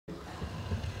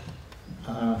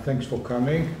Thanks for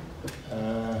coming.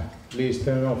 Please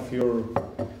turn off your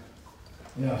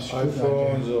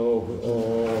iPhones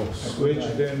or switch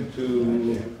them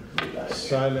to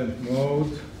silent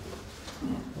mode.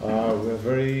 We're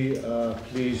very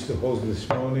pleased to host this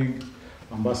morning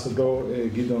Ambassador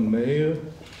Gideon Meir,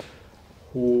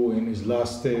 who in his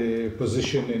last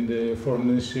position in the Foreign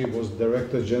Ministry was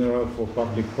Director General for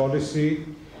Public Policy,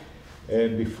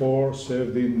 and before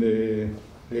served in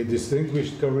a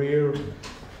distinguished career.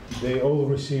 They all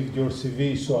received your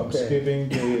CV, so I'm skipping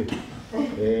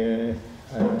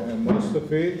most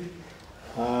of it.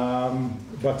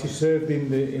 But he served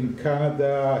in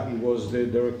Canada. He was the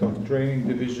Director of Training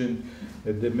Division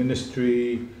at the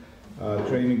Ministry,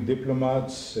 training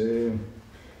diplomats.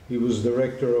 He was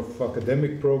Director of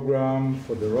Academic Program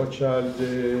for the Rothschild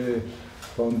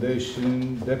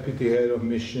Foundation, Deputy Head of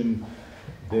Mission,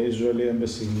 the Israeli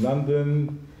Embassy in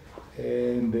London,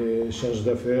 and Charge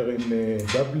d'Affaires in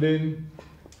Dublin,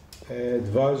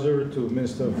 advisor to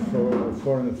Minister for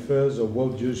Foreign Affairs or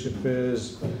World Jewish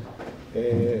Affairs,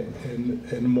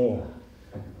 and more.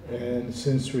 And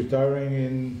since retiring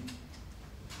in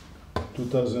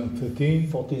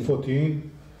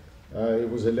 2014, he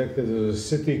was elected as a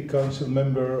city council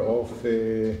member of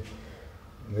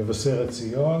Mevaseret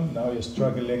Zion. Now he's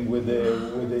struggling with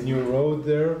a new road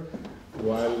there.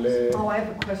 While, I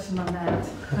have a question on that.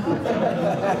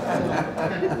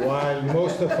 While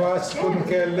most of us couldn't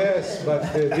care less,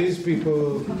 but these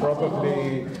people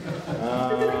probably...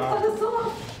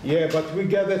 yeah, but we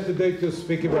gathered today to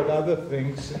speak about other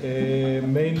things,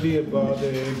 mainly about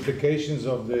the implications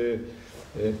of the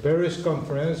Paris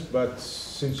conference, but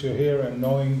since you're here and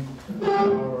knowing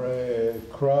our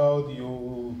crowd,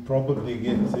 you probably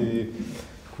get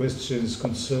questions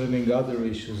concerning other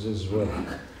issues as well.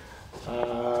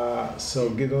 So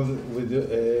Gideon,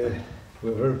 we're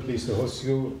very pleased to host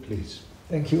you. Please.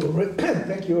 Thank you, Ori.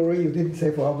 Thank you, Ori. You didn't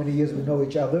say for how many years we know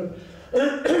each other.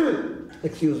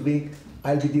 Excuse me.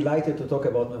 I'll be delighted to talk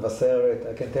about Mevaseret.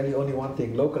 I can tell you only one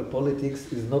thing: local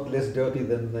politics is not less dirty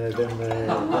than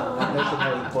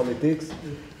national politics.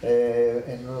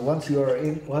 And once you are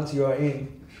in,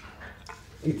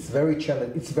 it's very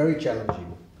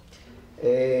challenging.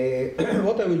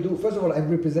 What I will do, first of all, I'm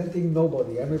representing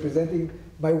nobody. I'm representing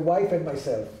my wife and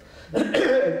myself,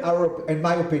 and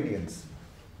my opinions.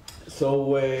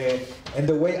 So, and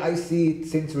the way I see it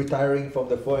since retiring from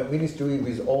the foreign ministry,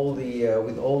 with all the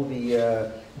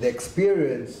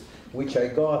experience which I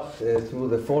got through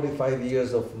the 45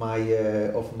 years of my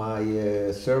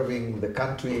serving the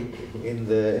country in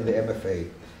the MFA.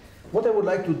 What I would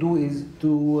like to do is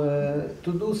to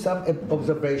do some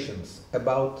observations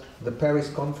about the Paris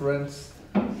conference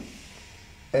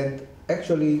and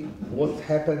actually what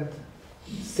happened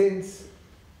since.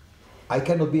 I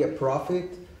cannot be a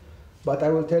prophet, but I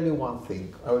will tell you one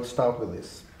thing. I will start with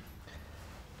this.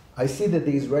 I see that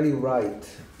the Israeli right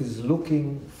is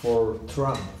looking for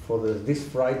Trump for this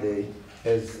Friday,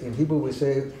 as in Hebrew we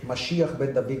say, Mashiach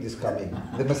ben David is coming.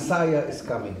 The Messiah is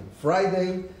coming.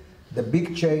 Friday, the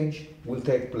big change will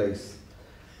take place.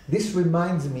 This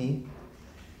reminds me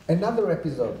another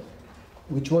episode,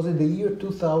 which was in the year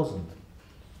 2000.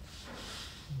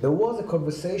 There was a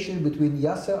conversation between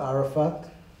Yasser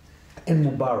Arafat and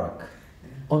Mubarak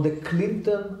on the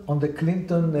Clinton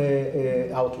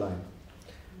outline,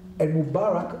 and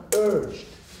Mubarak urged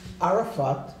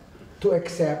Arafat to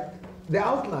accept the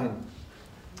outline.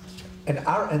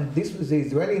 And this was the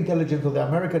Israeli intelligence or the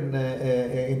American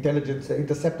intelligence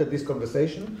intercepted this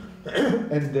conversation,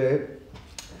 and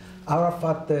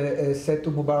Arafat said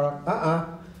to Mubarak,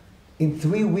 in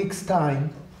 3 weeks'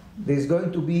 time, there's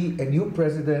going to be a new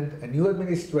president, a new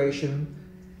administration,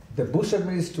 the Bush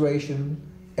administration,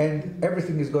 and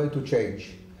everything is going to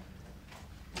change.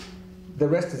 The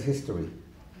rest is history.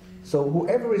 So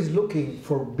whoever is looking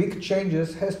for big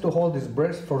changes has to hold his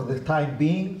breath for the time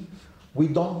being. We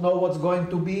don't know what's going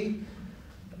to be.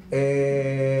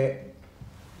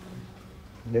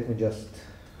 Let me just...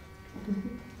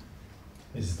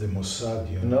 It's the Mossad,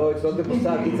 you know. No, it's not the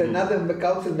Mossad. It's another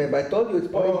council member. I told you it's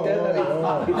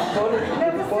internal.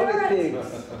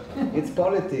 It's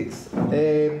politics.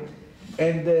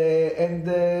 And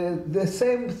the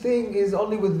same thing is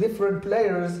only with different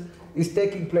players is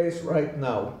taking place right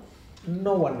now.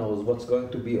 No one knows what's going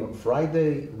to be on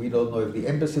Friday. We don't know if the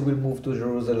embassy will move to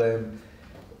Jerusalem.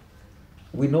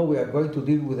 We know we are going to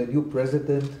deal with a new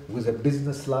president with a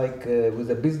business-like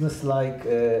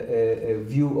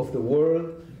view of the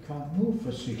world. He can't move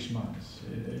for 6 months.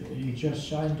 He just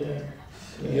signed.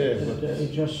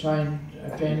 He just signed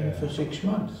again for 6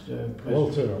 months.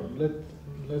 Walter,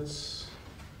 let's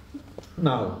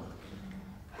now.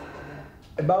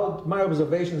 About my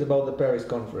observations about the Paris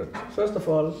conference. First of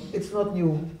all, it's not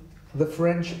new. The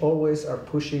French always are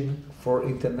pushing for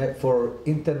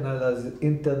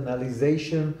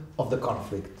internalization of the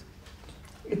conflict.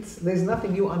 There's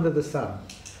nothing new under the sun.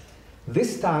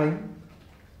 This time,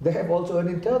 they have also an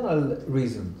internal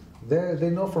reason. They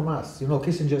know from us. You know,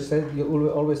 Kissinger said, you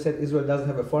always said Israel doesn't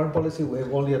have a foreign policy, we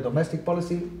have only a domestic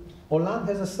policy. Hollande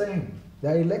has the same.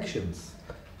 There are elections.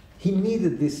 He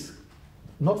needed this,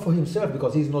 not for himself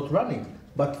because he's not running,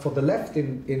 but for the left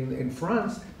in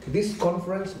France, this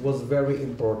conference was very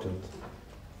important.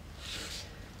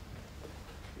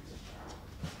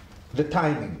 The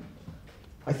timing.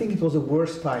 I think it was the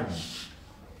worst timing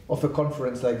of a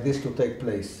conference like this to take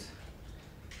place.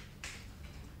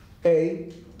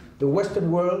 The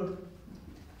Western world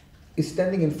is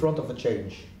standing in front of a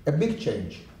change, a big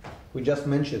change. We just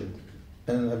mentioned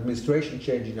an administration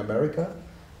change in America.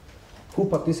 Who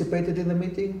participated in the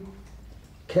meeting?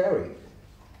 Kerry,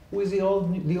 who is the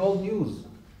old news.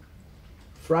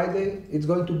 Friday, it's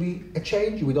going to be a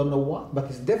change, we don't know what, but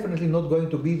it's definitely not going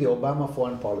to be the Obama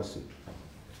foreign policy.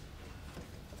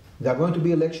 There are going to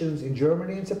be elections in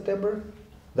Germany in September.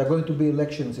 There are going to be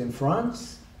elections in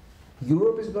France.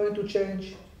 Europe is going to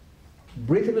change.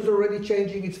 Britain is already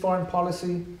changing its foreign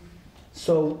policy.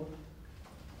 So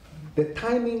the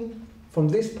timing from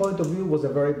this point of view was a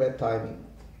very bad timing.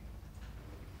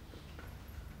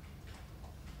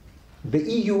 The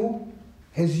EU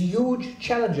has huge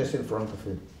challenges in front of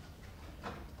it.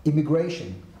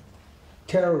 Immigration,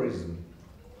 terrorism,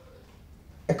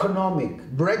 economic,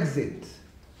 Brexit.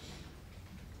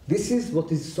 This is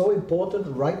what is so important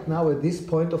right now at this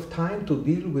point of time to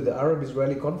deal with the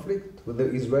Arab-Israeli conflict, with the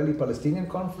Israeli-Palestinian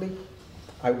conflict.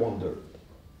 I wonder.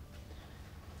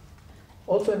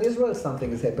 Also in Israel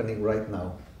something is happening right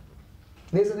now.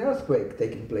 There's an earthquake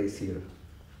taking place here.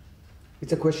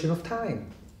 It's a question of time.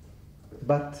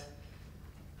 But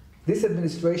this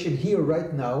administration here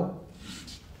right now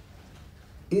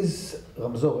is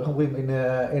in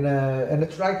a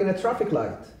traffic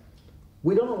light.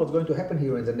 We don't know what's going to happen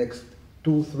here in the next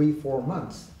 2, 3, 4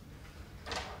 months.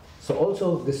 So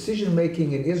also decision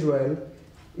making in Israel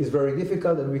is very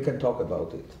difficult, and we can talk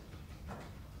about it.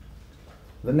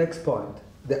 The next point,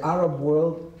 the Arab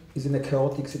world is in a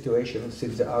chaotic situation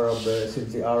since the Arab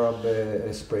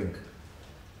Spring.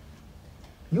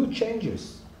 Huge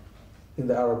changes in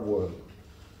the Arab world.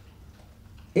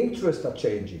 Interests are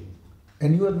changing. A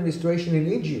new administration in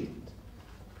Egypt,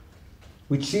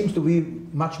 which seems to be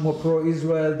much more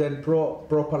pro-Israel than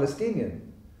pro-Palestinian.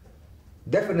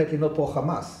 Definitely not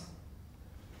pro-Hamas.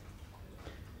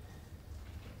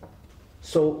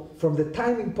 So from the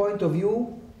timing point of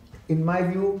view, in my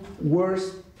view,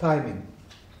 worse timing.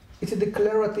 It's a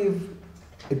declarative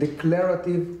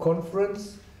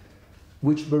conference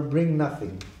which will bring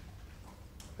nothing.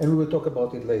 And we will talk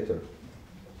about it later.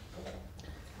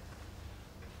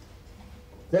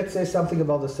 Let's say something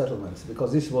about the settlements,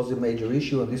 because this was a major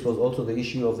issue, and this was also the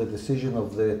issue of the decision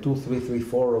of the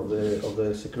 2334 of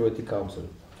the Security Council.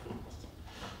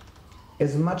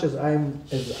 As much as I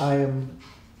am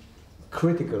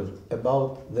critical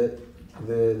about the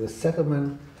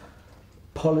settlement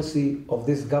policy of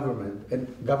this government and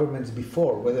governments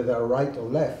before, whether they are right or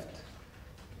left,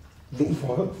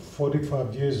 For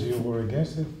 45 years you were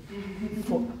against it?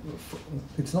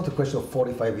 It's not a question of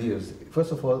 45 years.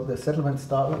 First of all, the settlement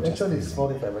started, actually it's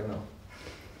 45, I know.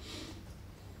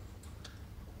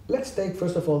 Let's take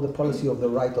first of all the policy of the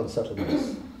right on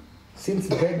settlements. Since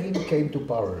Begin came to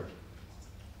power,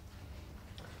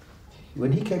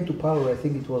 when he came to power, I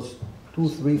think it was 2,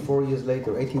 3, 4 years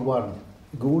later, 81,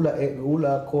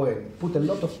 Geula Cohen put a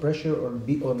lot of pressure on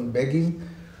Begin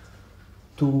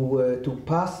to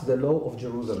pass the law of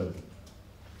Jerusalem.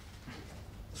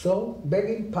 So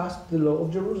Begin passed the law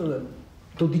of Jerusalem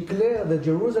to declare that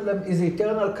Jerusalem is the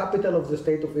eternal capital of the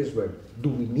state of Israel. Do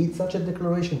we need such a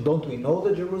declaration? Don't we know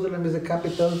that Jerusalem is the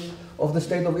capital of the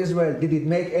state of Israel? Did it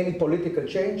make any political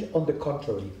change? On the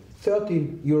contrary.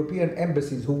 13 European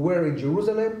embassies who were in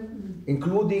Jerusalem,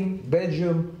 including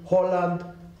Belgium, Holland,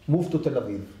 moved to Tel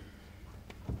Aviv.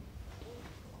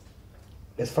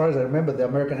 As far as I remember, the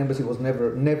American embassy was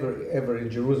never ever in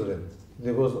Jerusalem.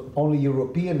 There was only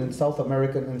European and South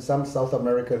American and some South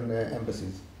American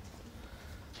embassies.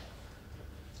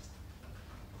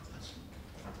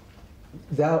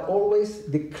 There are always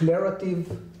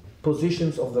declarative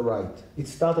positions of the right. It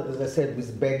started, as I said,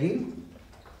 with Begin,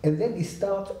 and then it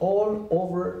starts all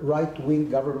over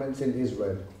right-wing governments in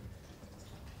Israel.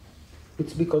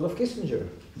 It's because of Kissinger,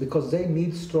 because they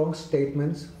need strong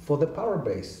statements for the power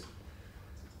base.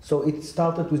 So it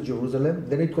started with Jerusalem,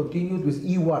 then it continued with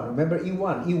E1. Remember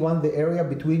E1? E1, the area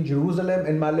between Jerusalem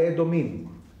and Ma'ale Adumim.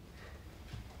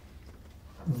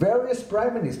 Various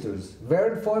prime ministers,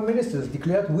 various foreign ministers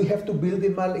declared we have to build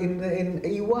in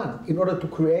E1 in order to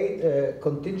create a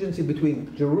contingency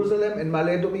between Jerusalem and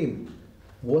Ma'ale Adumim.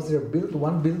 Was there built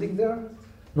one building there?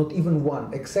 Not even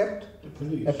one, except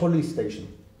a police station.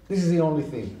 This is the only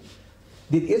thing.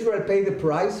 Did Israel pay the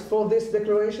price for these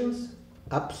declarations?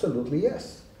 Absolutely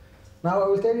yes. Now I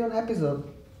will tell you an episode.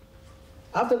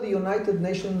 After the United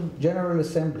Nations General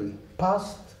Assembly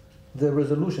passed the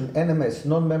resolution NMS,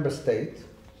 non-member state,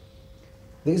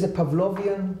 there is a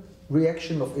Pavlovian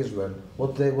reaction of Israel,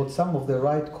 what some of the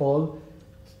right call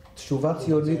Tshuva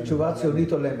Tzionit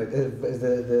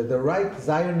Olemet, the right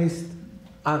Zionist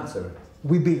answer.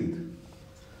 We build.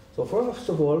 So first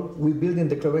of all, we build in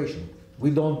declaration. We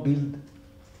don't build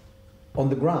on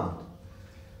the ground.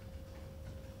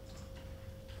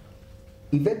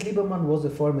 Yvette Lieberman was the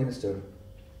foreign minister.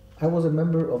 I was a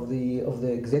member of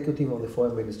the executive of the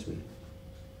foreign ministry.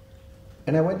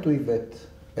 And I went to Yvette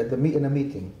in a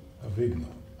meeting.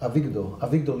 Avigdor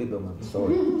Lieberman,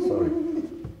 sorry.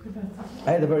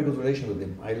 I had a very good relation with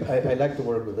him. I like to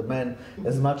work with the man,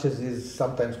 as much as he's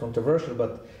sometimes controversial,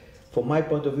 but from my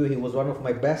point of view, he was one of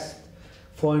my best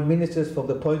foreign ministers from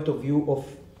the point of view of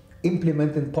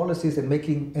implementing policies and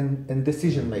making and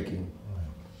decision making.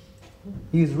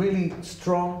 He is really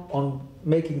strong on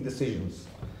making decisions.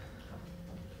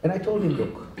 And I told him,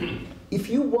 look, if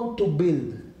you want to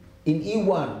build in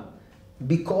E1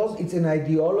 because it's an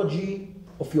ideology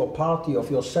of your party, of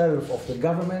yourself, of the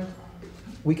government,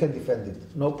 we can defend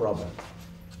it, no problem.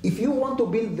 If you want to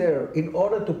build there in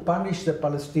order to punish the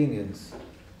Palestinians,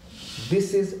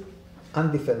 this is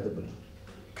undefendable.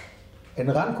 And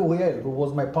Ran Kuriel, who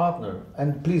was my partner,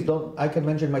 and please don't, I can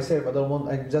mention myself,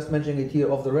 I'm just mentioning it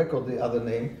here off the record, the other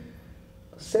name,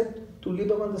 said to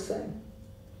Lieberman the same.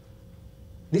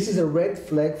 This is a red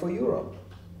flag for Europe.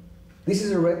 This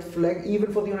is a red flag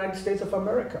even for the United States of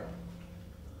America.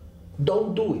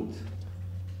 Don't do it.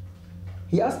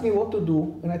 He asked me what to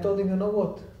do, and I told him, you know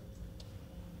what?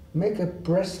 Make a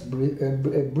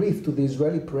brief to the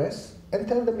Israeli press and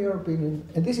tell them your opinion.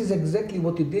 And this is exactly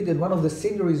what he did. And one of the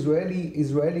senior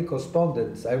Israeli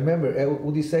correspondents, I remember,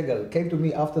 Udi Segal, came to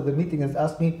me after the meeting and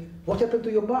asked me, what happened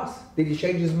to your boss? Did he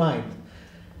change his mind?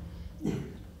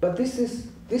 But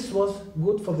this was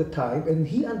good for the time, and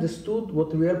he understood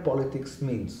what real politics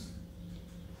means.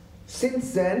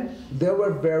 Since then, there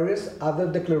were various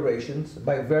other declarations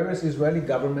by various Israeli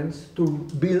governments to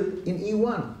build in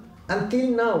E1. Until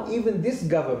now, even this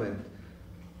government,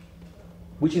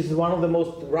 which is one of the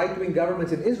most right-wing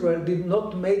governments in Israel, did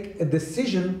not make a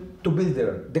decision to build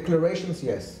there. Declarations,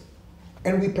 yes.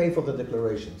 And we pay for the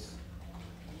declarations.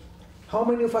 How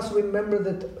many of us remember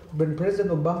that when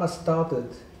President Obama started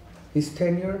his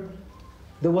tenure,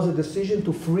 there was a decision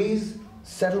to freeze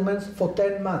settlements for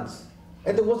 10 months.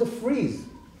 And there was a freeze.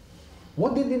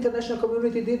 What did the international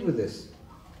community do with this?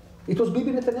 It was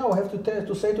Bibi Netanyahu, I have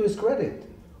to say to his credit,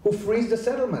 who freezed the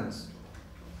settlements.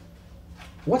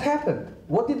 What happened?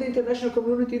 What did the international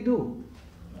community do?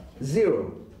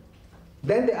 Zero.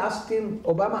 Then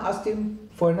Obama asked him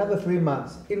for another 3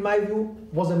 months. In my view,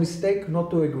 was a mistake not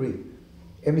to agree.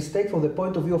 A mistake from the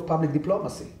point of view of public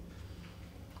diplomacy,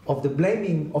 of the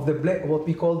blaming, what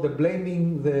we call the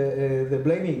blaming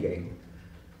game.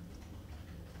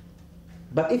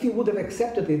 But if he would have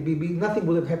accepted it, nothing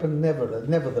would have happened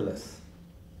nevertheless.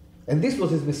 And this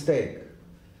was his mistake.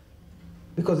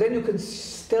 Because then you can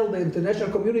tell the international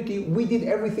community, we did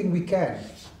everything we can,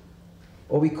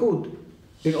 or we could,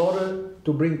 in order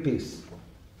to bring peace.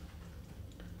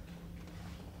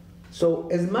 So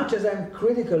as much as I'm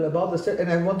critical about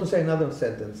and I want to say another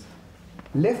sentence,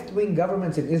 left-wing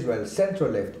governments in Israel,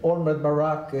 center-left, Olmert,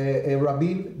 Barak,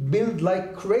 Rabin, build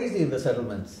like crazy in the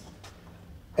settlements.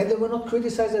 And they were not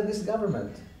criticized by this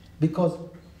government because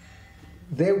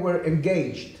they were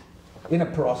engaged in a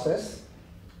process,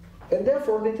 and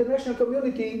therefore the international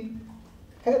community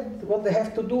had what they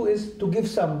have to do is to give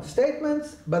some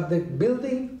statements, but the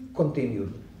building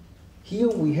continued. Here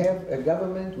we have a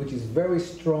government which is very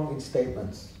strong in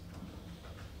statements,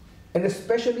 and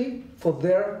especially for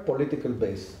their political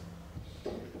base.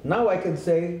 Now I can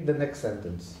say the next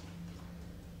sentence.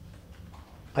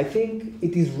 I think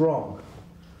it is wrong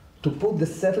to put the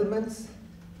settlements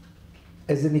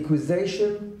as an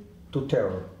accusation to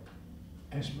terror.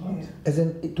 As what? As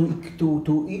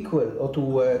to equal or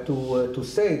to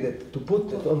say that to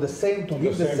put it on the same, to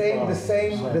give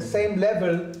the same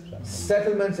level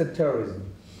settlements and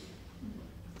terrorism.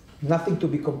 Nothing to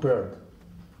be compared.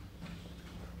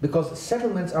 Because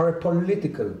settlements are a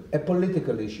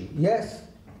political issue. Yes,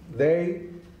 they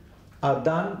are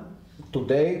done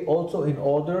today also in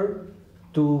order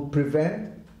to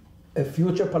prevent a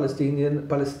future Palestinian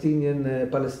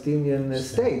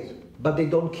state. But they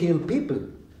don't kill people.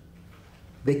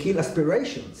 They kill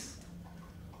aspirations.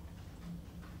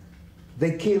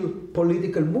 They kill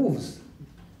political moves.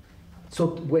 So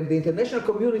when the international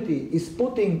community is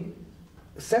putting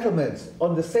settlements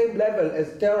on the same level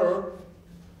as terror,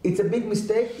 it's a big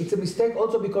mistake. It's a mistake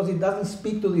also because it doesn't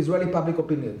speak to the Israeli public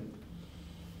opinion.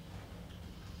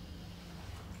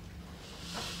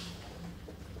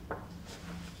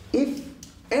 If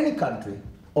any country,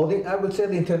 or I would say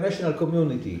the international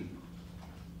community,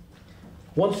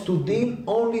 wants to deal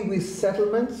only with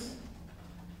settlements,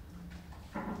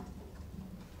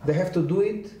 they have to do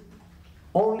it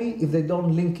only if they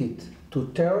don't link it to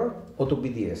terror or to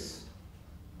BDS.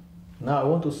 Now I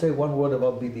want to say one word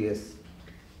about BDS.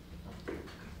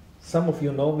 Some of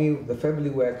you know me, the family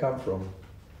where I come from.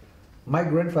 My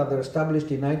grandfather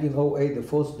established in 1908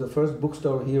 the first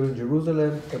bookstore here in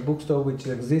Jerusalem, a bookstore which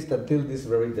exists until this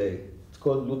very day. It's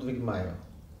called Gideon Meir.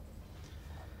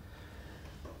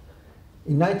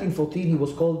 In 1914, he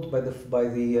was called by the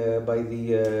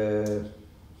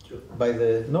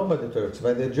Turks,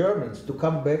 by the Germans, to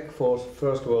come back for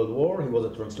First World War. He was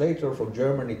a translator from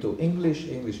Germany to English,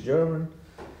 English-German.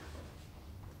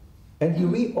 And he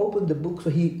reopened the books, so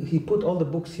he put all the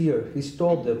books here. He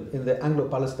stored them in the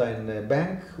Anglo-Palestine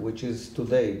Bank, which is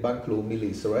today Bank Leumi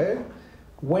Israel,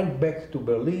 went back to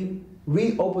Berlin,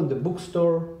 reopened the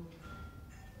bookstore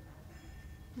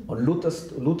on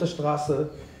Lutherstrasse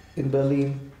in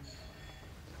Berlin.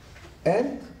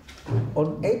 And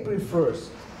on April 1st,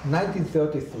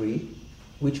 1933,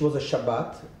 which was a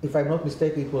Shabbat, if I'm not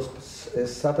mistaken, it was a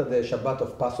Saturday, Shabbat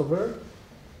of Passover,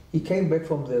 he came back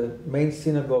from the main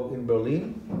synagogue in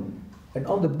Berlin, and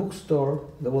on the bookstore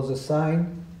there was a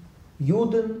sign,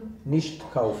 Juden nicht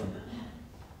kaufen.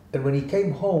 And when he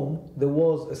came home, there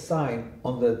was a sign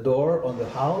on the door, on the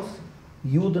house,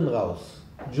 Juden raus,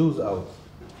 Jews out.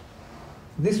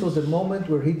 This was the moment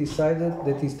where he decided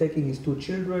that he's taking his two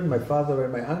children, my father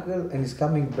and my uncle, and he's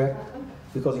coming back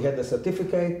because he had the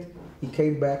certificate. He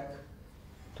came back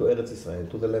to Eretz Israel,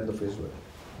 to the land of Israel.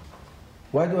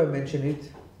 Why do I mention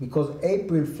it? Because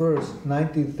April 1st,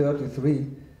 1933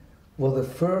 was the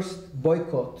first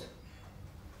boycott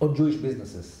on Jewish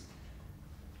businesses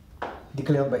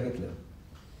declared by Hitler.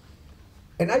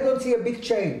 And I don't see a big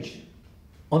change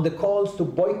on the calls to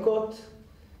boycott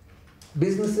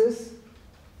businesses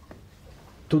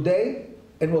today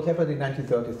and what happened in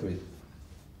 1933.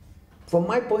 From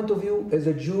my point of view, as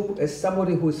a Jew, as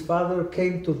somebody whose father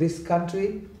came to this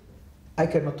country, I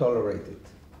cannot tolerate it.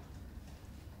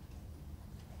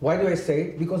 Why do I say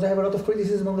it? Because I have a lot of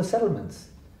criticism on the settlements.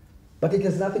 But it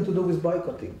has nothing to do with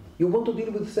boycotting. You want to deal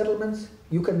with settlements?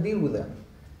 You can deal with them.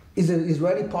 Is the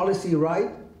Israeli policy right?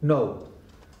 No.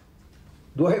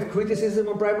 Do I have criticism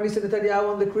on Prime Minister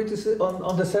Netanyahu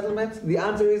on the settlements? The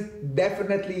answer is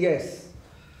definitely yes.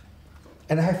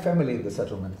 And I have family in the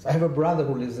settlements. I have a brother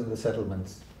who lives in the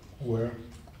settlements. Where?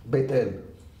 Beit El.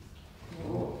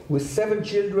 With 7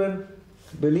 children,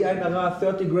 Beli Ain Hara,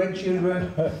 30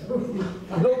 grandchildren.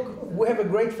 Look, we have a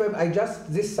great family. I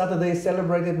just this Saturday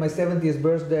celebrated my 70th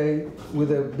birthday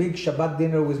with a big Shabbat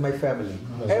dinner with my family.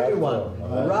 Everyone,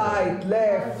 right,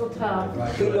 left,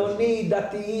 Chiloni,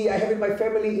 Dati. I have in my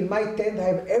family, in my tent, I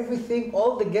have everything,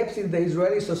 all the gaps in the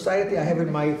Israeli society. I have in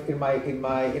my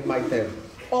tent,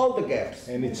 all the gaps,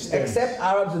 And it's except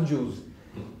Arabs and Jews.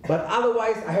 But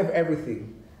otherwise, I have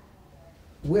everything.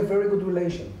 We have very good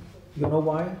relation. You know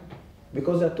why?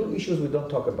 Because there are 2 issues we don't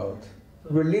talk about.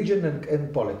 Religion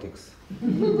and politics.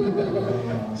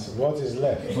 So what is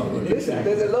left? Listen,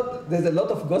 there's a lot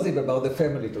of gossip about the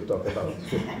family to talk about.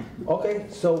 Okay,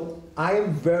 so I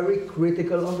am very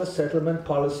critical on the settlement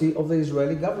policy of the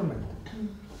Israeli government.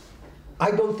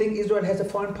 I don't think Israel has a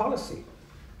foreign policy.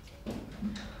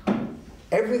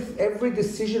 Every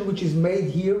decision which is made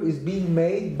here is being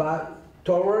made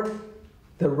toward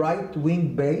the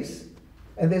right-wing base.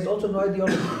 And there's also no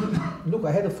ideology. Look,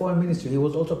 I had a foreign minister. He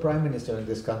was also prime minister in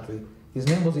this country. His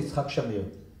name was Yitzhak Shamir.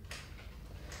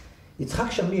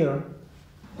 Yitzhak Shamir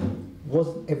was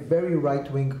a very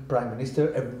right-wing prime minister,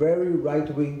 a very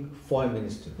right-wing foreign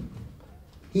minister.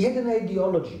 He had an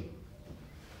ideology.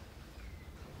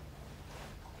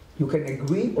 You can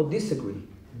agree or disagree,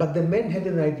 but the man had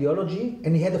an ideology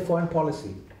and he had a foreign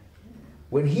policy.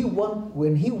 When he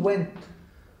went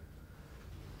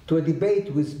to a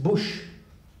debate with Bush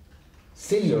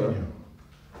Senior,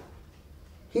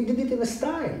 he did it in a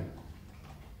style.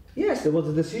 Yes, there was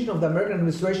a decision of the American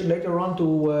administration later on to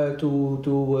hold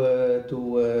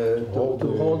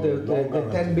the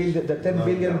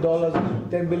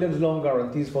 $10 billion loan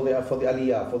guarantees for the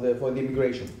Aliyah, for the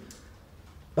immigration.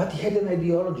 But he had an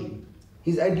ideology.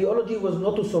 His ideology was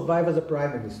not to survive as a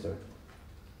prime minister.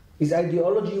 His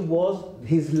ideology was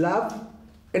his love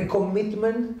and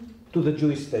commitment to the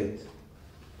Jewish state.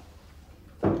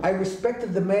 I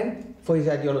respected the man for his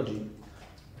ideology.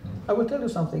 I will tell you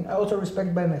something, I also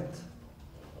respect Bennett.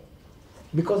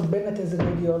 Because Bennett has an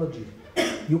ideology.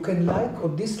 You can like or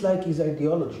dislike his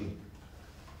ideology.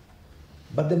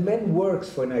 But the man works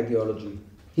for an ideology.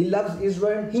 He loves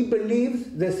Israel. He believes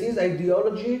that his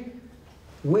ideology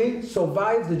will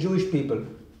survive the Jewish people.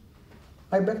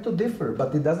 I beg to differ,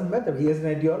 but it doesn't matter. He has an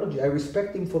ideology. I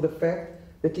respect him for the fact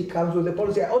that he comes with a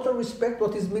policy. I also respect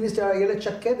what his minister Ayelet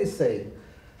Shaked is saying.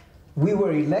 We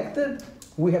were elected,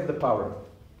 we have the power.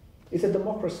 It's a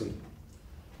democracy.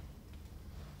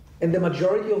 And the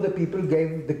majority of the people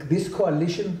gave this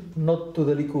coalition not to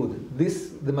the Likud.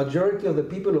 The majority of the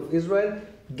people of Israel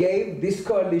gave this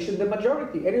coalition the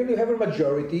majority. And when you have a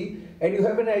majority and you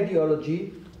have an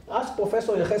ideology, ask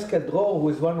Professor Yecheskel Dror, who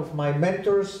is one of my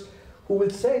mentors, who will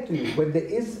say to you, when there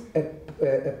is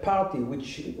a party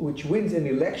which wins an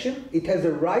election, it has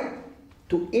a right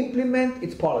to implement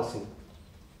its policy.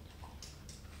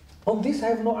 On this I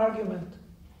have no argument.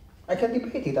 I can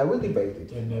debate it, I will debate it.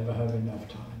 They never have enough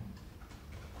time.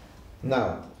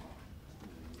 Now,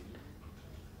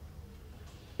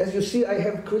 as you see, I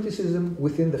have criticism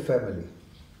within the family.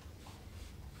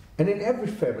 And in every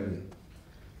family,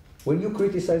 when you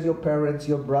criticize your parents,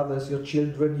 your brothers, your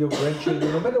children, your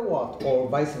grandchildren, no matter what, or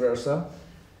vice versa,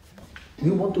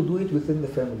 you want to do it within the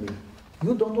family.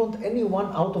 You don't want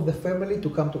anyone out of the family to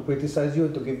come to criticize you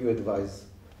and to give you advice.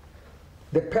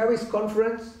 The Paris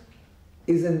conference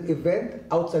is an event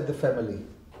outside the family.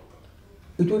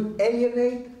 It will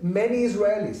alienate many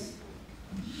Israelis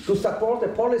to support a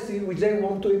policy which they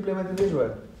want to implement in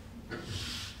Israel.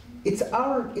 It's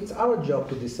our job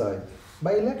to decide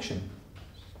by election.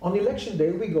 On election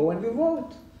day, we go and we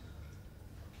vote.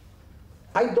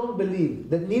 I don't believe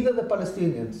that neither the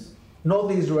Palestinians nor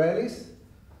the Israelis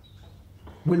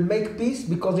will make peace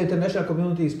because the international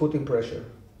community is putting pressure.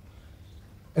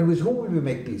 And with whom will we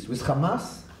make peace? With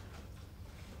Hamas?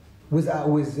 With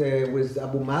Abu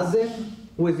Mazen,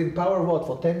 who is in power, what,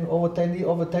 for over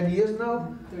 10 years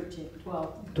now?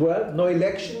 12. No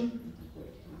election?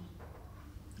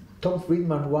 Tom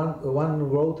Friedman one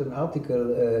wrote an article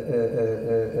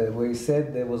where he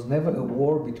said there was never a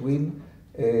war between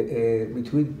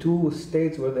two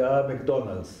states where there are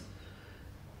McDonald's.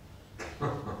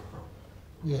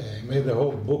 Yeah, he made a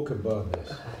whole book about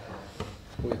this,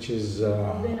 which is...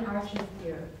 Golden Arches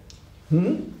Theory.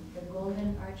 The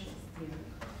Golden Arches Theory.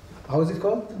 How is it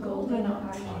called? The Golden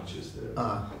Arches.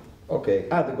 Okay.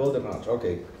 The Golden Arch,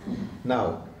 okay.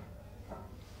 Now,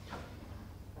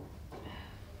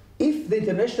 if the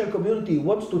international community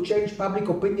wants to change public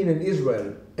opinion in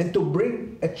Israel and to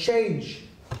bring a change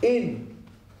in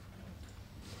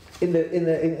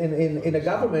a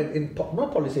government,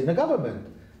 not policy, in a government,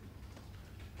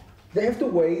 they have to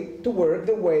work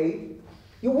the way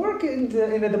you work in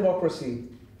a democracy.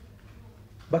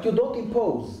 But you don't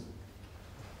impose.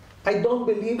 I don't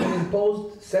believe in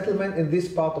imposed settlement in this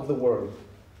part of the world.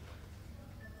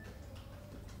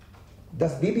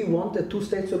 Does Bibi want a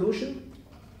two-state solution?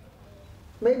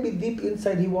 Maybe deep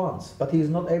inside he wants, but he is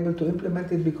not able to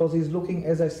implement it because he's looking,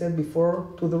 as I said before,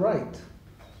 to the right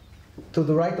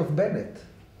of Bennett.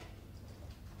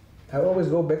 I always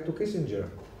go back to Kissinger.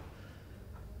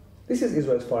 This is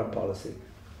Israel's foreign policy,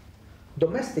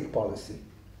 domestic policy.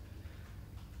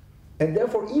 And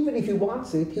therefore, even if he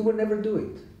wants it, he will never do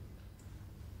it.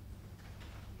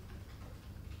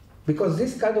 Because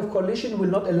this kind of coalition will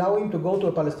not allow him to go to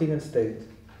a Palestinian state.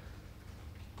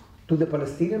 Do the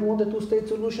Palestinians want a two-state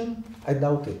solution? I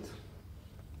doubt it.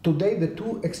 Today, the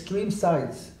two extreme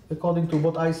sides, according to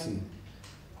what I see,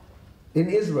 in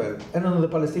Israel and on the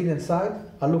Palestinian side,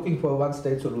 are looking for a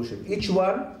one-state solution. Each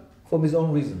one for his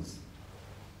own reasons.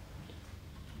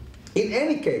 In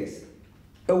any case,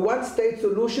 a one-state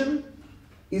solution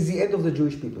is the end of the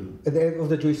Jewish people, at the end of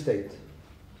the Jewish state.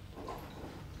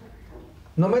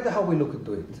 No matter how we look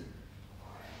into it.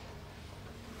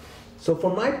 So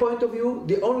from my point of view,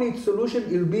 the only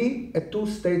solution will be a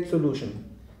two-state solution.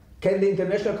 Can the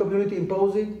international community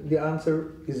impose it? The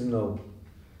answer is no.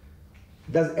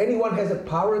 Does anyone have the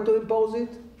power to impose it?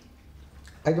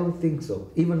 I don't think so,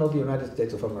 even not the United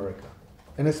States of America.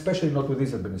 And especially not with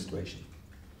this administration.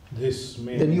 This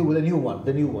means... The new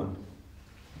one.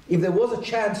 If there was a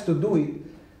chance to do it,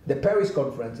 the Paris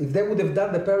conference, if they would have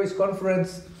done the Paris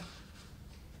conference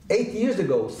 8 years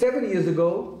ago, 7 years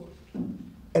ago,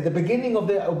 at the beginning of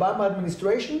the Obama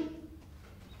administration,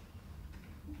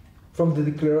 from the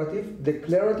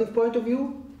declarative point of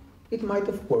view, it might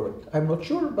have worked. I'm not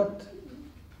sure, but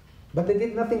they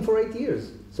did nothing for 8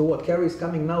 years. So what, Kerry is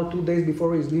coming now 2 days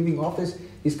before he's leaving office,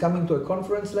 he's coming to a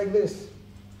conference like this.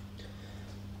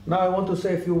 Now I want to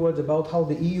say a few words about how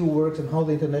the EU works and how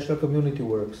the international community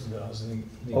works.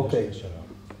 Okay.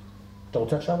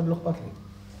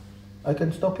 I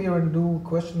can stop here and do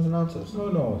questions and answers.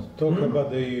 No, talk about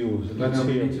the EU. No,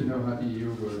 we need to know how the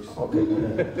EU works. Okay.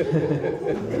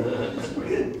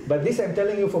 But this I'm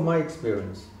telling you from my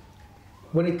experience.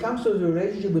 When it comes to the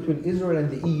relationship between Israel and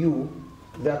the EU,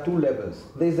 there are two levels.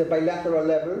 There is a bilateral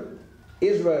level,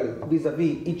 Israel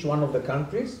vis-a-vis each one of the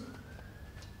countries,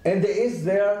 and there is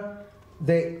the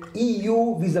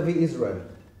EU vis-a-vis Israel.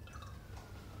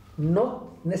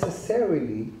 Not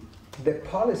necessarily the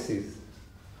policies,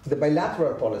 the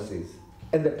bilateral policies,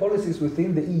 and the policies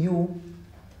within the EU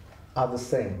are the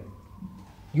same.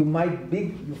 You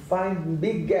find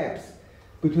big gaps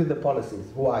between the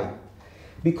policies. Why?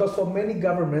 Because for many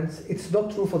governments, it's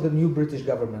not true for the new British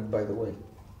government, by the way,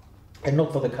 and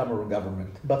not for the Cameroon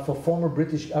government, but for former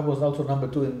British. I was also number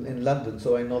 2 in London,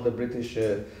 so I know the British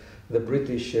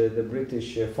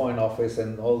Foreign Office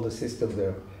and all the system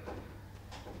there.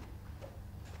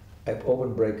 I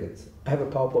open brackets. I have a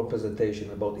PowerPoint presentation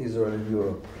about Israel and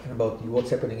Europe and about what's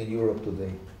happening in Europe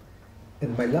today.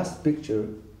 And my last picture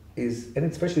is, and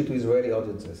especially to Israeli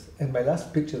audiences, and my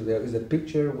last picture there is a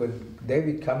picture when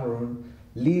David Cameron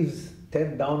leaves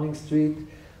 10 Downing Street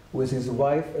with his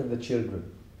wife and the children.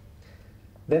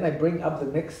 Then I bring up the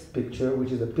next picture,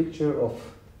 which is a picture of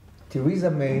Theresa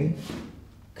May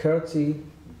curtsy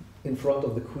in front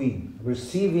of the Queen,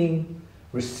 receiving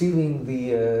the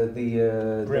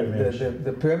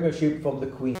premiership from the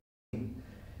Queen.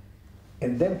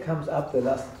 And then comes up the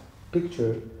last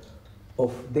picture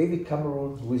of David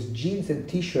Cameron with jeans and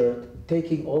T-shirt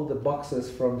taking all the boxes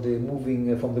from the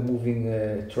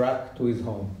moving truck to his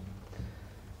home.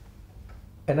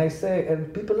 And I say,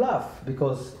 and people laugh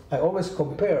because I always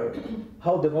compare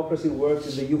how democracy works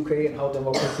in the UK and how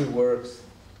democracy works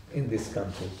in this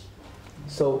country.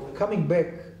 So coming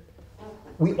back,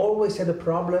 we always had a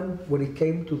problem when it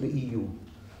came to the EU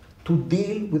to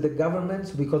deal with the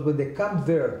governments, because when they come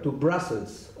there to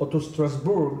Brussels or to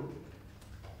Strasbourg,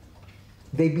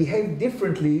 they behave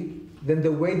differently than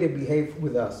the way they behave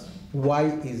with us. Why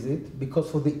is it? Because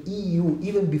for the EU,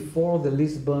 even before the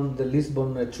Lisbon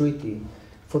Treaty,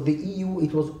 for the EU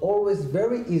it was always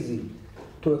very easy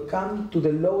to come to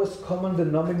the lowest common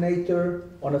denominator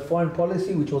on a foreign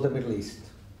policy, which was the Middle East.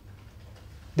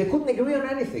 They couldn't agree on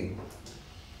anything.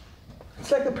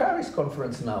 It's like the Paris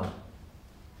conference now.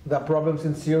 There are problems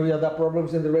in Syria, there are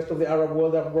problems in the rest of the Arab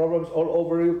world, there are problems all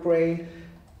over Ukraine.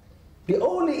 The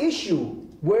only issue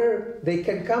where they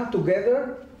can come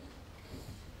together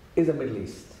is the Middle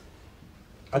East.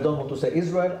 I don't want to say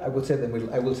Israel, I will say the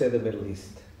Middle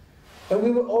East. And we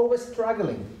were always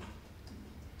struggling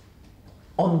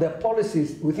on the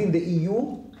policies within the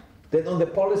EU, then on the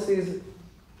policies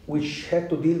which had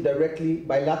to deal directly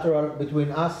bilateral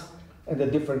between us and the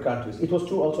different countries. It was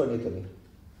true also in Italy.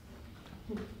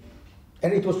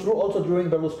 And it was true also during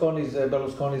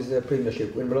Berlusconi's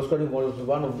premiership, when Berlusconi was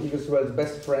one of Israel's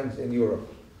best friends in Europe.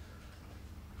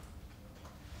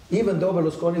 Even though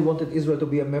Berlusconi wanted Israel to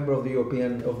be a member of the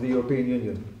European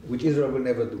Union, which Israel will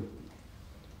never do.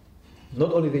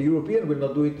 Not only the European will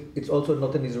not do it, it's also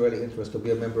not an Israeli interest to be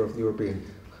a member of the European.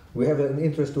 We have an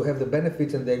interest to have the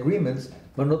benefits and the agreements,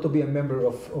 but not to be a member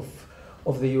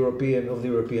of the European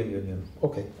Union.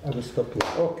 Okay, I will stop here.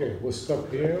 Okay, we'll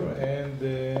stop here, and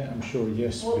I'm sure,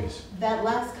 yes, Well, please. that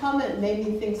last comment made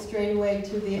me think straight away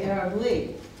to the Arab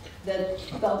League, that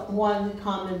the one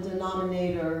common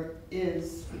denominator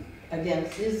is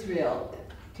against Israel.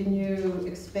 Can you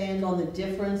expand on the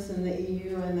difference in the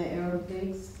EU and the Arab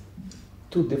Leagues?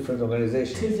 Two different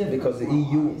organizations. Two different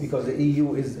because the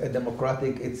EU is a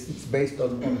democratic. It's based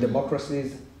on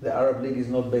democracies. The Arab League is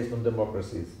not based on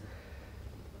democracies.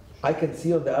 I can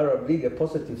see on the Arab League a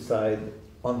positive side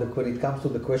when it comes to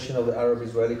the question of the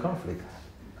Arab-Israeli conflict,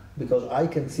 because I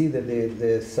can see that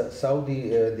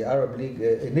the Arab League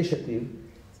initiative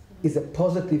is a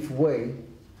positive way,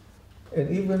 and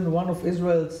even one of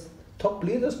Israel's top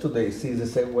leaders today sees the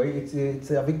same way. It's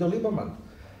Avigdor Lieberman,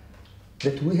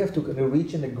 that we have to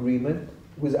reach an agreement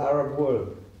with the Arab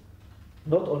world,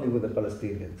 not only with the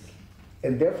Palestinians,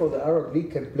 and therefore the Arab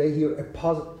League can play here a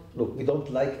positive. Look, we don't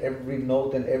like every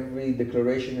note and every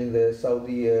declaration in the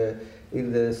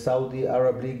in the Saudi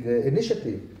Arab League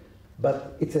initiative.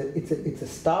 But it's a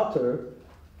starter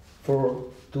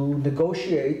to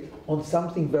negotiate on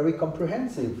something very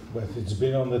comprehensive. But it's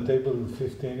been on the table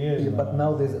 15 years. Yeah, but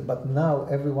now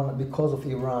everyone, because of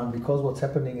Iran, because what's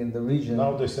happening in the region.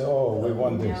 Now they say, oh, we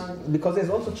want this. Because there's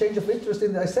also change of interest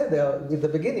in. I said at the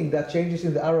beginning that changes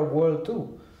in the Arab world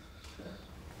too.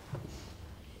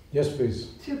 Yes,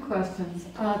 please. Two questions.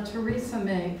 Theresa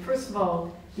May, first of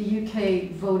all, the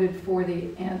UK voted for the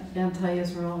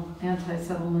anti-Israel,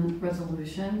 anti-settlement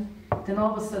resolution. Then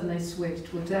all of a sudden they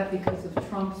switched. Was that because of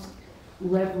Trump's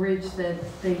leverage that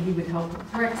he would help with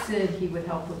Brexit, he would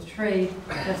help with trade?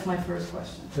 That's my first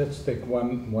question. Let's take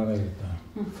one at a time.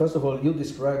 First of all, you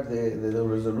described the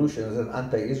resolution as an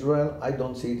anti-Israel. I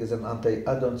don't see it as I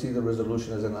don't see the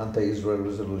resolution as an anti-Israel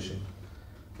resolution.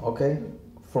 Okay?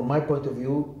 From my point of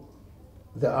view,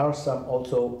 there are some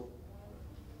also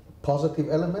positive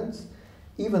elements,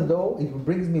 even though it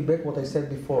brings me back what I said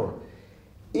before.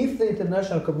 If the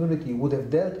international community would have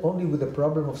dealt only with the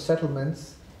problem of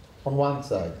settlements on one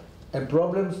side, and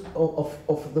problems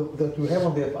that we have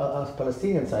on the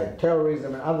Palestinian side,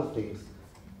 terrorism and other things,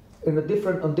 on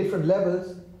different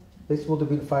levels, this would have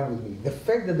been fine with me. The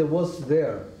fact that there was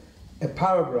there a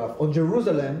paragraph on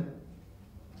Jerusalem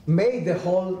made the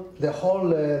whole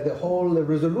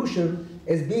resolution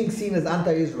as being seen as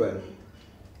anti-Israel.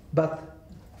 But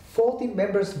 40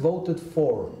 members voted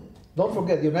for. Don't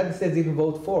forget, the United States didn't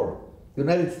vote for. The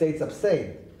United States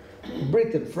abstained.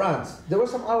 Britain, France, there were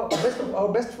our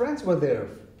best friends were there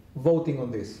voting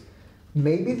on this.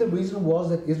 Maybe the reason was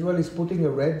that Israel is putting a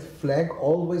red flag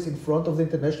always in front of the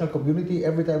international community.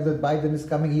 Every time that Biden is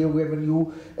coming here, we have a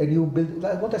new build.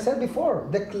 Like what I said before,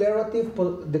 declarative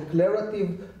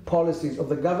policies of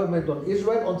the government on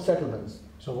Israel on settlements.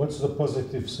 So what's the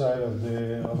positive side of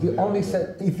the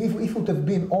if it would have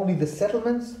been only the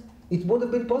settlements, it would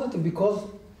have been positive, because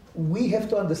we have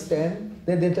to understand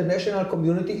that the international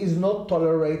community is not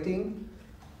tolerating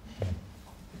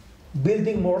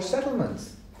building more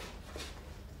settlements.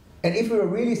 And if we are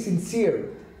really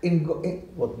sincere in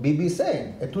what Bibi is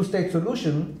saying, a two-state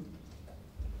solution,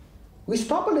 we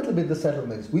stop a little bit the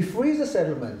settlements, we freeze the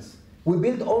settlements, we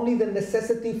build only the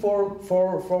necessity for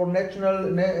natural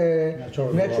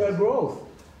growth.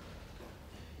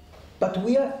 But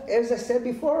we are, as I said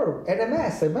before,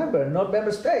 NMS, remember, not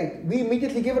member state. We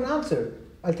immediately give an answer.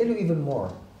 I'll tell you even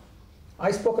more.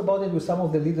 I spoke about it with some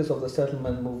of the leaders of the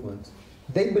settlement movement.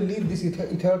 They believe this,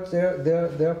 it hurts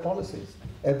their policies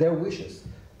and their wishes.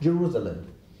 Jerusalem.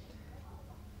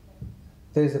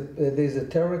 There's a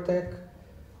terror attack,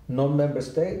 non-member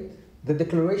state. The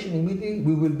declaration immediately,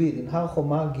 we will build in Har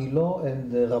Homa, Gilo,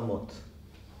 and Ramot.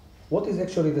 What is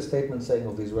actually the statement saying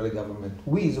of the Israeli government?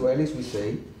 We Israelis, we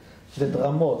say that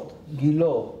Ramot,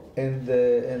 Gilo,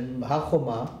 and Har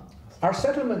Homa are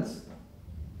settlements.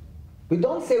 We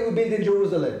don't say we build in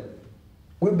Jerusalem.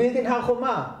 We build in Har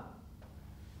Homa.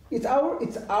 It's our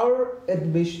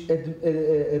admission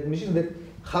that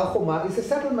Har Homa is a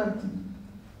settlement.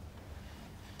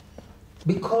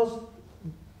 Because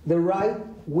the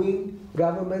right-wing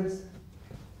governments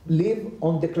live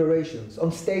on declarations,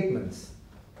 on statements,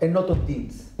 and not on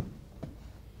deeds.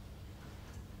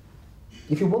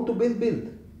 If you want to build,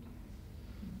 build.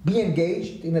 Be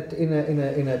engaged in a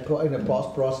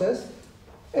past process,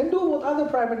 and do what other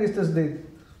prime ministers did.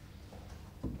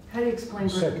 How do you explain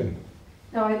Britain? Second.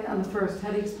 No, on the first, how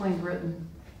do you explain Britain?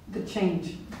 The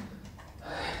change.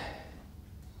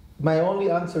 My only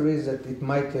answer is that it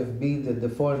might have been that the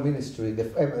foreign ministry, the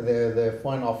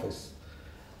foreign office,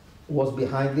 was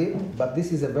behind it, but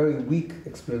this is a very weak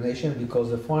explanation, because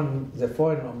the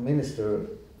foreign minister,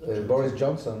 Boris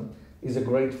Johnson, is a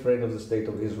great friend of the state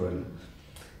of Israel.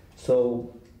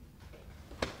 So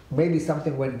maybe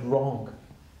something went wrong,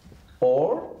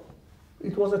 or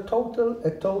it was a total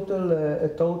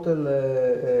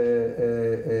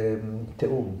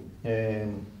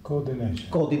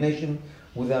coordination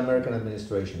with the American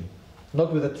administration,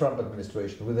 not with the Trump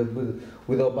administration, with the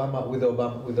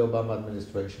Obama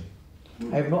administration.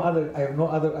 I have no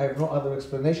other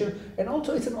explanation. And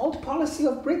also, it's an old policy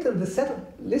of Britain.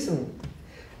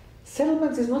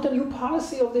 Settlements is not a new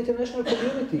policy of the international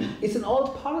community. It's an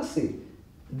old policy.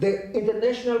 The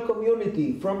international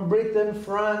community from Britain,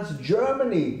 France,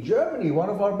 Germany, one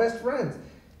of our best friends,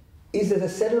 is that the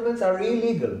settlements are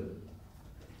illegal.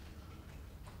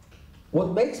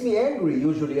 What makes me angry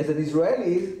usually as an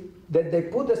Israeli is that they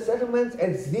put the settlements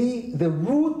as the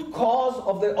root cause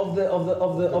of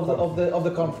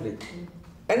the conflict,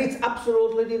 and it's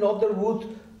absolutely not the root.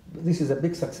 This is a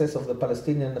big success of the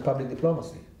Palestinian public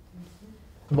diplomacy,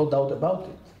 no doubt about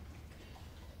it.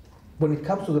 when it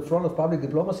comes to the front of public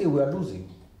diplomacy, we are losing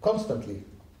constantly.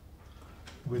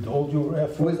 With all your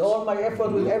efforts. With all my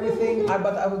effort, with everything,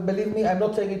 believe me, I'm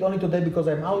not saying it only today because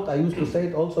I'm out. I used to say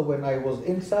it also when I was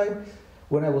inside.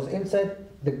 When I was inside,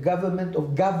 the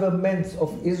governments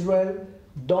of Israel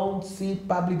don't see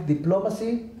public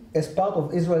diplomacy as part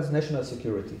of Israel's national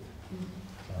security.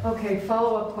 Okay,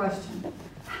 follow-up question.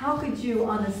 How could you,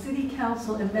 on a city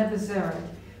council in Mevazeret,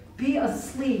 be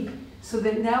asleep so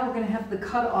that now we're going to have the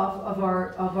cutoff of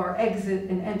our exit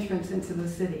and entrance into the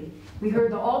city? We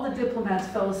heard that all the diplomats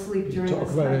fell asleep during Talk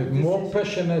this about time. it more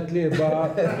passionately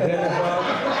about UK.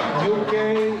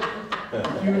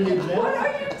 You live there? What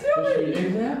are you Does she doing?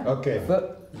 live there? Okay.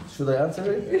 But should I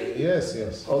answer it? Yes,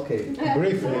 yes. Okay.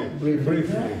 Briefly.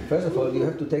 First of all, you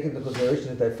have to take into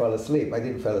consideration that I fell asleep. I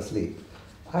didn't fall asleep.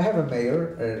 I have a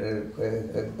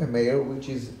mayor, which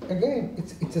is, again,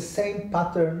 it's the same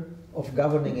pattern of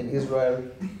governing in Israel.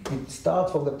 It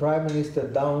starts from the prime minister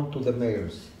down to the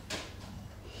mayors.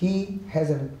 He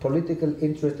has a political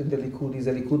interest in the Likud. He's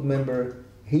a Likud member.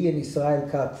 He and Israel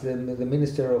Katz, the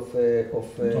minister of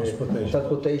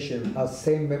transportation, are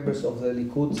same members of the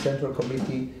Likud Central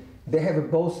Committee. They have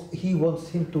both. He wants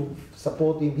him to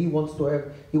support him. He wants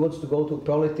to go to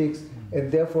politics,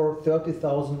 and therefore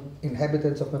 30,000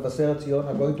 inhabitants of Mevaseret Zion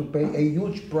are going to pay a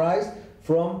huge price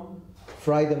from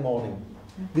Friday morning.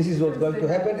 This is what's going to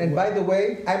happen. And by the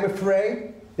way, I'm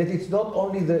afraid that it's not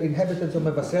only the inhabitants of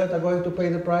Mevaseret are going to pay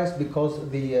the price, because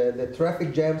the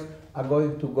traffic jams are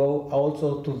going to go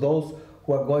also to those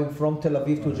who are going from Tel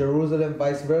Aviv to Jerusalem,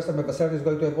 vice versa. Mevaseret is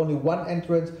going to have only one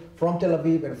entrance from Tel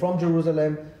Aviv and from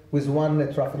Jerusalem with one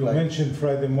traffic You light. mentioned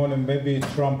Friday morning, maybe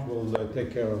Trump will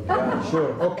take care of it. Yeah,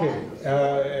 sure. Okay,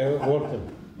 Walter.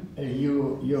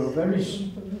 You're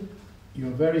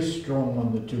very strong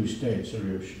on the two-state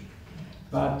solution.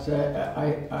 But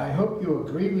I hope you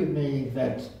agree with me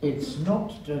that it's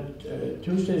not that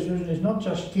two-state solution is not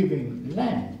just giving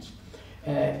land.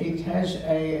 It has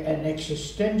an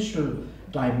existential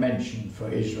dimension for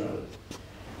Israel.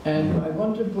 And I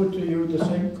want to put to you the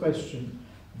same question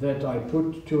that I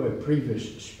put to a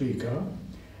previous speaker,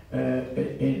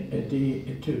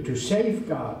 to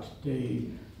safeguard the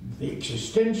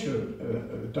existential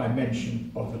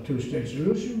dimension of a two-state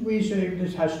solution. We say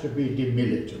this has to be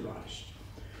demilitarized.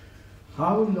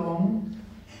 How long,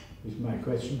 is my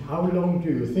question, how long do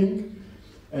you think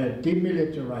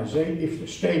demilitarization, if the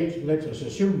state, let us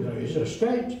assume there is a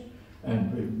state,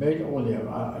 and we've made all the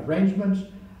arrangements,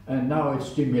 and now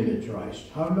it's demilitarized.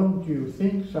 How long do you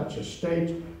think such a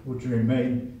state would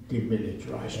remain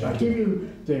demilitarized? I give you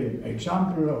the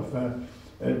example of the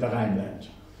Rhineland.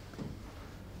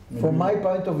 From my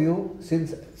point of view,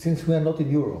 since we are not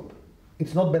in Europe,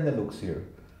 it's not Benelux here.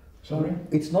 Sorry?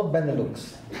 It's not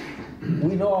Benelux.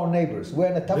 We know our neighbors. We're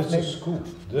in a tough That's a neighborhood. scoop.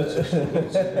 That's a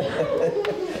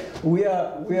scoop. We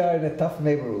are in a tough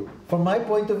neighborhood. From my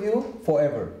point of view,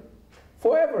 forever.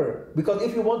 Forever. Because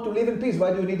if you want to live in peace,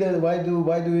 why do you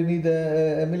need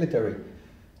a military?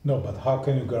 No, but how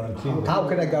can you guarantee that? How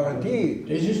can I guarantee it?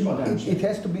 This is not answered. It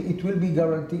has to be. It will be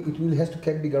guaranteed.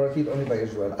 Can be guaranteed only by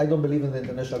Israel. I don't believe in the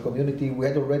international community. We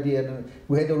had already an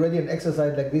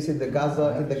exercise like this in the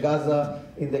Gaza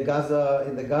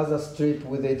Strip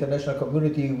with the international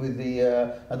community, with the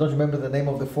I don't remember the name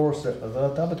of the force.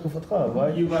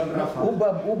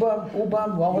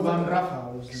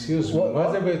 Excuse me.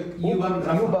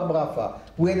 Yubam Rafa.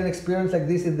 We had an experience like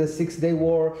this in the 6-day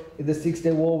war. In the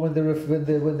 6-day war, when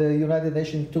the United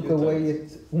Nations took away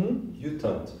it.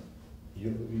 Utah.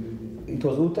 It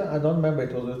was Uta. I don't remember.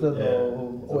 It was Uta.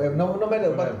 Yeah. No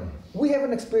matter. But we have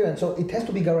an experience, so it has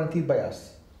to be guaranteed by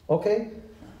us. Okay.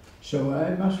 So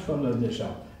I must follow this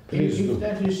up. Please do. If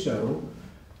that is so,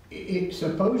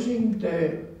 supposing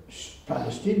the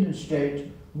Palestinian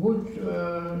state would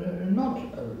not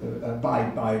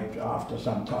abide by it after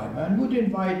some time and would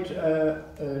invite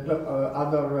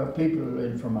other people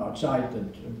in from outside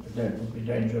that would be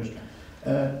dangerous,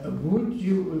 would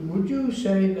you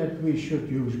say that we should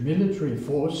use military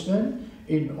force then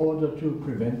in order to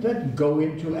prevent that, go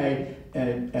into a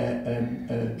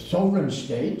sovereign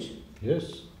state?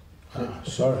 Yes.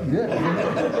 Sorry. Yeah.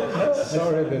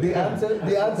 Sorry. The answer.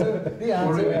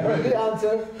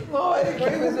 No, I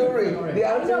agree with Uri. The I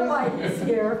answer know is. why he's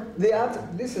here. The answer.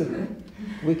 Listen,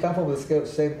 we come from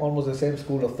almost the same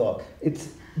school of thought.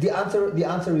 It's the answer. The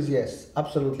answer is yes,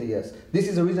 absolutely yes. This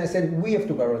is the reason I said we have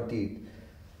to guarantee it.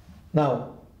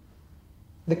 Now,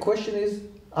 the question is,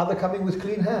 are they coming with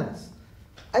clean hands?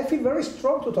 I feel very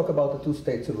strong to talk about a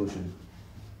two-state solution.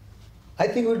 I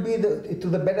think it will be to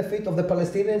the benefit of the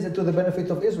Palestinians and to the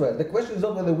benefit of Israel. The question is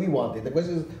not whether we want it. The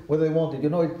question is whether they want it. You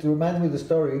know, it reminds me of the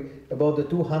story about the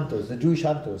two hunters, the Jewish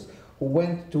hunters, who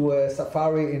went to a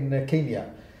safari in Kenya.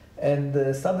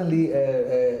 And suddenly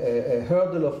a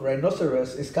herdle of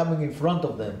rhinoceros is coming in front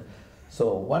of them.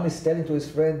 So one is telling to his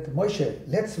friend, Moshe,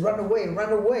 let's run away,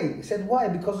 run away. He said, why?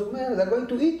 Because man, they're going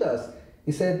to eat us.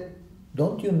 He said,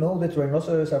 don't you know that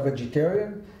rhinoceros are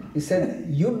vegetarian? He said,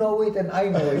 you know it and I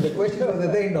know it. The question is whether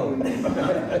they know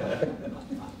it.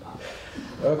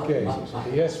 Okay,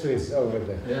 yes, please, over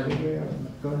there.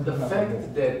 The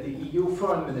fact that the EU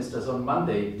foreign ministers on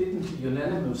Monday didn't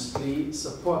unanimously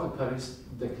support the Paris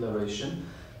Declaration,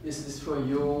 is this for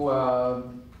you a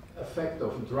fact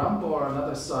of Trump or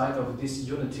another sign of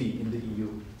disunity in the EU?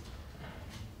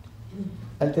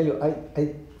 I'll tell you,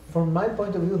 from my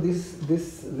point of view,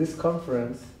 this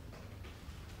conference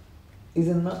is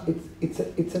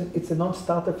it's a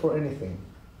non-starter for anything.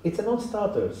 It's a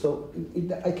non-starter, so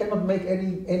I cannot make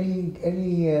any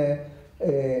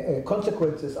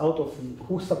consequences out of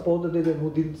who supported it and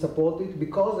who didn't support it,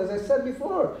 because, as I said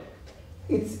before,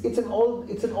 it's an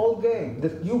old game. The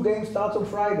new game starts on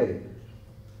Friday,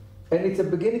 and it's the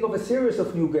beginning of a series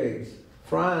of new games.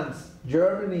 France,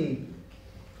 Germany,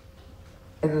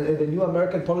 and the new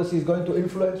American policy is going to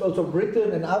influence also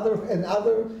Britain and other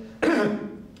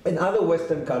and other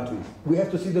Western countries. We have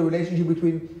to see the relationship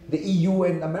between the EU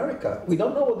and America. We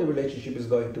don't know what the relationship is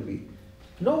going to be.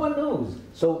 No one knows.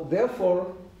 So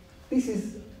therefore,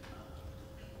 it's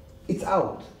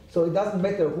out. So it doesn't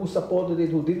matter who supported it,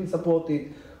 who didn't support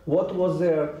it, what was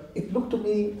there. It looked to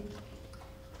me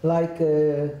like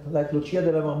Lucia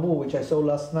de la Marmont, which I saw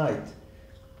last night.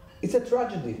 It's a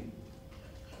tragedy.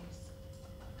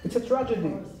 It's a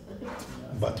tragedy.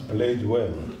 But played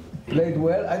well. Played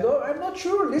well. I'm not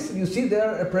sure. Listen, you see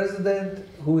there a president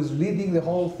who is leading the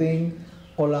whole thing,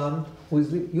 Holland.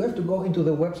 You have to go into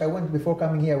the website. Before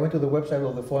coming here, I went to the website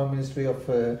of the Foreign Ministry of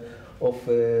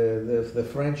the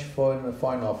French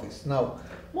Foreign Office. Now,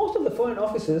 most of the foreign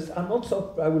offices are not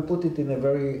so, I will put it in a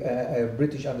very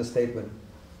British understatement,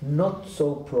 not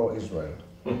so pro-Israel.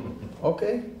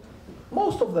 Okay?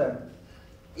 Most of them.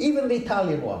 Even the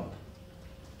Italian one.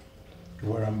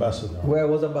 Where ambassador. Where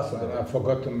was ambassador? I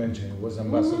forgot to mention, he was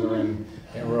ambassador in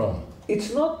Rome.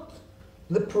 It's not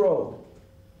the pro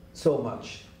so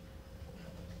much.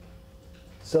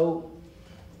 So,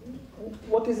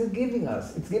 what is it giving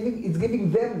us? It's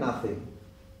giving them nothing.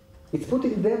 It's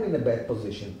putting them in a bad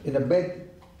position, in a bad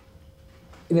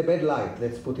light,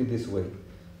 let's put it this way.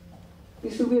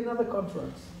 This will be another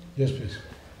conference. Yes, please.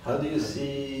 How do you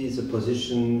see the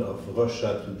position of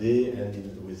Russia today and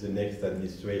with the next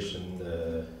administration?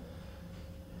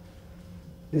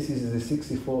 This is the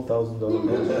 $64,000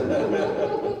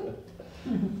 question.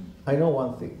 I know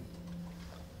one thing.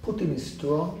 Putin is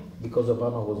strong because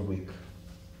Obama was weak.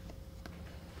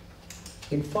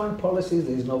 In foreign policy,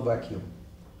 there is no vacuum.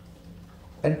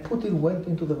 And Putin went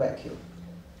into the vacuum,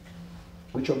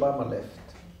 which Obama left.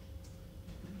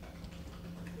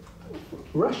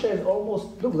 Russia is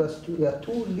almost, look, there are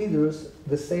two leaders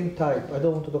the same type. I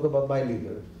don't want to talk about my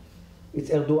leader. It's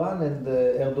Erdogan and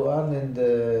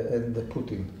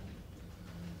Putin.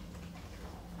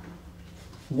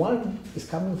 One is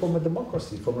coming from a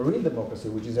democracy, from a real democracy,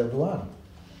 which is Erdogan.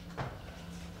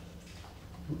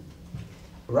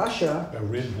 Russia... A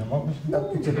real democracy?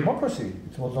 It's a democracy.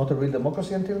 It was not a real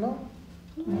democracy until now.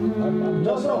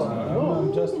 Until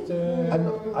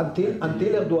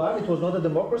Erdogan, it was not a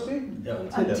democracy. Yeah,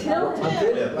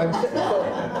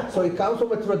 So it comes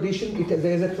from a tradition.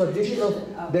 There's a tradition.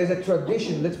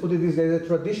 Let's put it this: there's a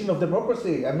tradition of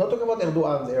democracy. I'm not talking about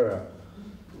Erdogan's era.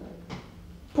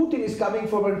 Putin is coming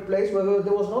from a place where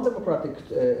there was no democratic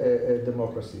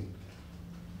democracy.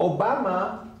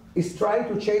 Obama is trying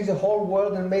to change the whole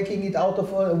world and making it out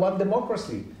of one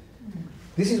democracy.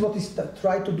 This is what he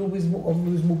tried to do with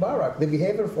Mubarak. The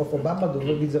behavior of Obama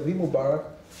vis-a-vis Mubarak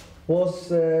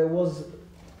was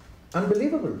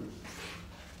unbelievable.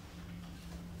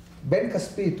 Ben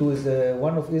Caspit, who is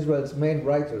one of Israel's main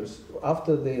writers,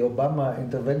 after the Obama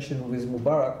intervention with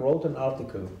Mubarak, wrote an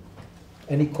article,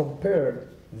 and he compared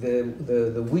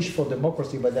the wish for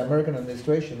democracy by the American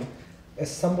administration as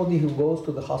somebody who goes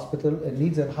to the hospital and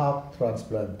needs a heart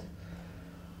transplant.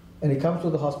 And he comes to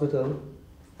the hospital,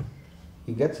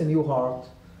 he gets a new heart,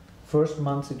 first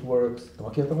month it works,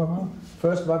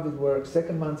 first month it works,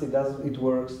 second month it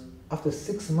works. After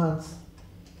 6 months,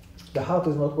 the heart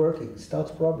is not working, it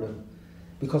starts problem,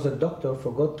 because a doctor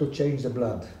forgot to change the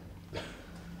blood.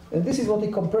 And this is what he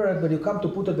compared when you come to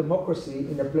put a democracy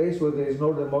in a place where there is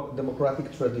no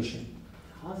democratic tradition.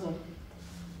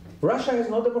 Russia has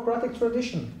no democratic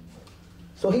tradition.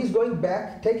 So he's going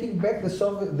back, taking back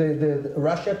the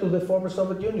Russia to the former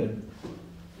Soviet Union.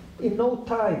 In no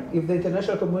time, if the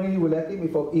international community will let him,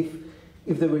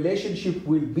 if the relationship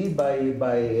will be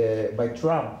by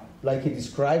Trump, like he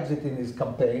describes it in his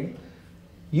campaign,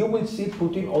 you will see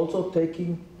Putin also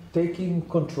taking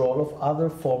control of other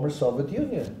former Soviet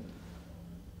Union.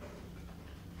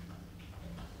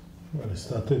 Well, it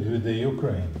started with the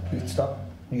Ukraine. It stopped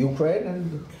Ukraine,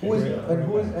 and who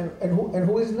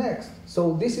is next?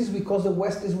 So this is because the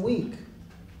West is weak,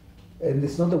 and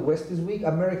it's not the West is weak.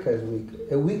 America is weak.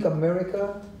 A weak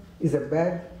America is a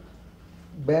bad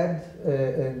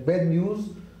news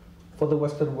for the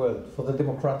Western world, for the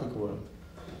democratic world.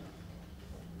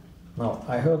 Now,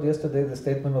 I heard yesterday the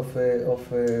statement of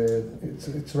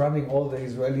it's running all the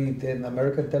Israeli and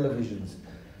American televisions,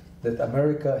 that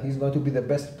America, he's going to be the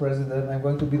best president, I'm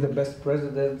going to be the best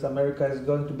president, America is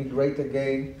going to be great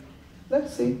again.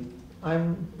 Let's see. I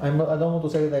don't want to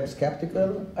say that I'm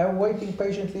skeptical. I'm waiting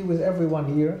patiently with everyone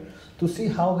here to see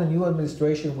how the new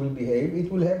administration will behave. It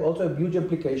will have also a huge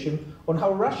implication on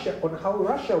how Russia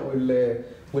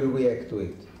will react to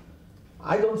it.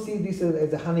 I don't see this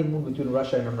as a honeymoon between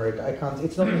Russia and America. I can't.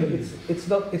 It's not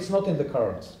in the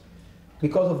cards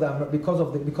because of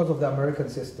the American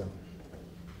system.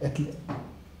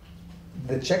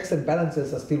 The checks and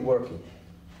balances are still working,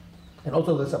 and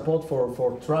also the support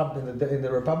for Trump in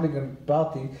the Republican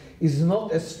Party is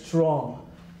not as strong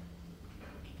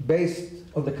based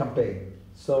on the campaign.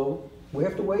 So we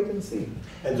have to wait and see.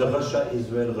 And the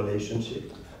Russia-Israel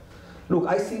relationship? Look,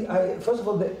 first of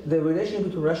all, the relationship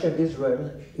between Russia and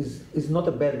Israel is not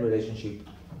a bad relationship.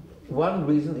 One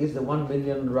reason is the 1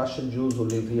 million Russian Jews who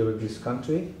live here in this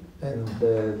country, and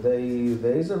there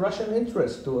is a Russian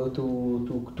interest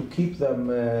to keep them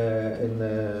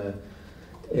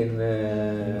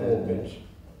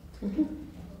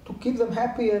to keep them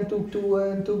happy and and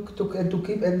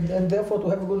therefore to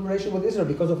have a good relation with Israel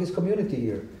because of his community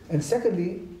here. And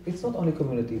secondly, it's not only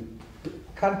community.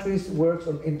 Countries works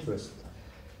on interest.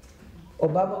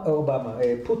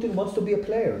 Putin wants to be a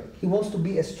player. He wants to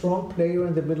be a strong player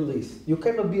in the Middle East. You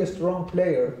cannot be a strong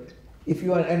player if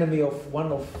you are an enemy of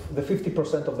one of the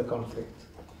 50% of the conflict.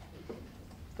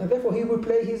 And therefore he will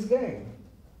play his game.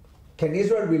 Can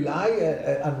Israel rely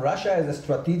on Russia as a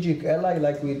strategic ally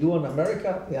like we do on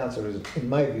America? The answer is, in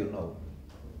my view, no.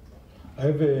 I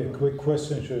have a quick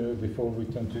question before we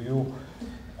turn to you.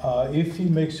 If he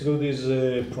makes good his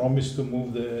promise to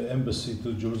move the embassy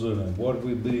to Jerusalem, what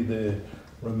will be the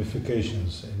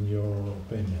ramifications, in your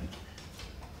opinion?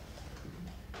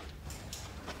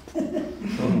 I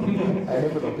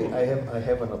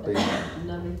have an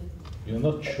opinion. You're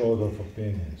not short of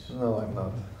opinions. No, I'm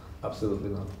not. Absolutely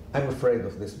not. I'm afraid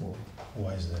of this move.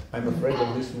 Why is that? I'm afraid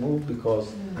of this move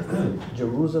because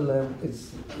Jerusalem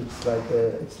it's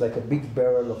like a big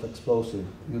barrel of explosive.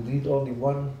 You need only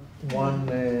one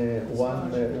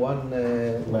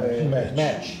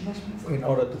match in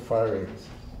order to fire it.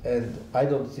 And I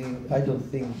don't think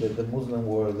that the Muslim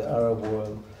world, the Arab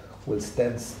world, will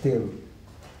stand still,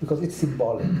 because it's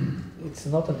symbolic. It's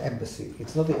not an embassy.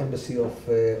 It's not the embassy of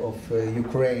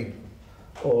Ukraine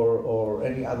or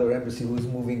any other embassy who is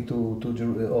moving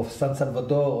of San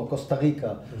Salvador or Costa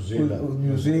Rica,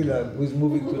 New Zealand, who is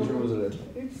moving to Jerusalem.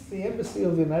 It's the embassy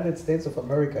of the United States of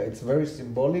America. It's very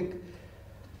symbolic.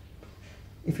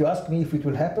 If you ask me if it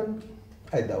will happen,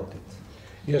 I doubt it.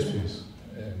 Yes, please.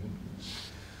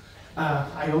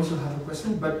 I also have a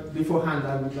question, but beforehand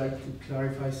I would like to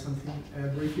clarify something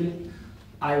briefly.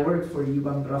 I worked for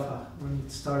UN Rafah when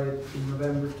it started in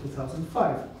November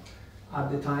 2005. At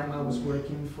the time I was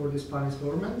working for the Spanish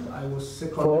government. I was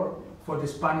seconded for the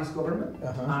Spanish government,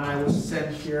 and I was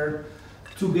sent here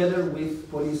together with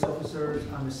police officers.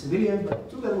 I'm a civilian, but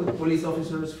together with police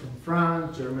officers from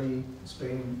France, Germany,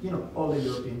 Spain, all the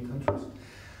European countries.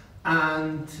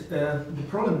 And the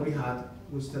problem we had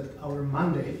was that our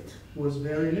mandate was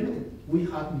very limited. We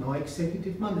had no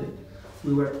executive mandate.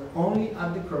 We were only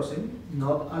at the crossing,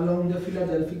 not along the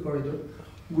Philadelphia corridor.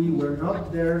 We were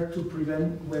not there to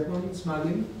prevent weapon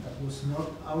smuggling. That was not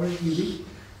our duty.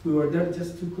 We were there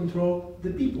just to control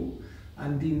the people.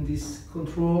 And in this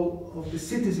control of the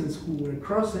citizens who were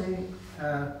crossing,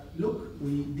 look,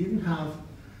 we didn't have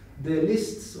the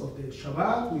lists of the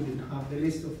Shabak, we didn't have the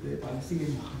list of the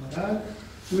Palestinian Muhammadan.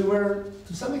 We were,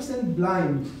 to some extent,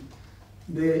 blind.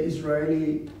 The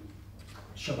Israeli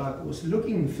Shabak was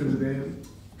looking through the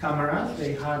cameras.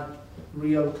 They had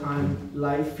real-time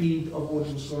live feed of what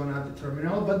was going on at the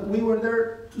terminal, but we were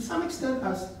there, to some extent,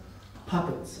 as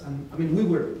puppets. And I mean, we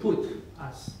were put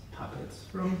as puppets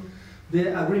from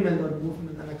the agreement on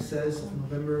movement and access of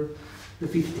November the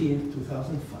 15th,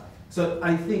 2005. So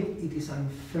I think it is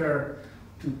unfair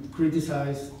to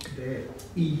criticize the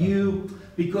EU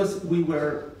because we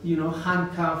were,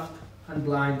 handcuffed and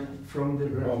blind from the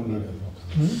very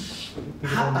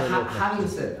Having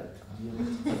said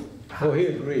that, Oh, he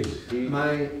agrees.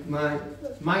 my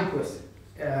question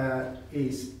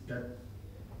is that,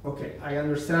 okay, I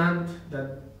understand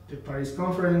that the Paris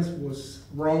conference was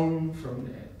wrong from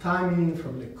the timing,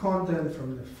 from the content,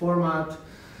 from the format,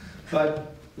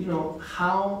 but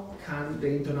how can the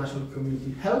international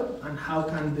community help, and how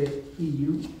can the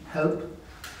EU help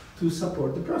to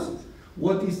support the process?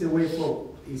 What is the way forward?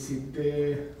 Is it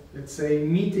the, let's say,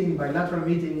 bilateral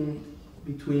meeting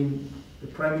between the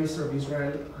Prime Minister of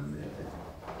Israel and the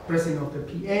President of the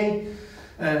PA,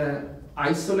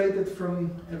 isolated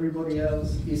from everybody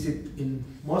else? Is it in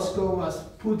Moscow, as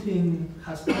Putin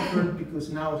has offered,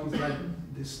 because now he's like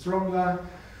the strong guy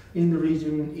in the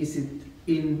region? Is it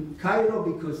in Cairo,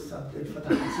 because Abdel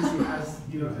Fattah al-Sisi has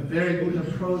a very good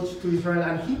approach to Israel,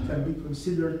 and he can be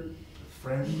considered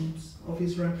friends of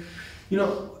Israel?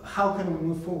 How can we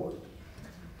move forward?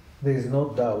 There is no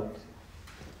doubt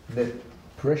that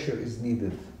pressure is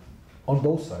needed on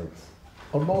both sides,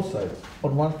 on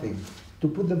one thing, to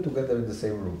put them together in the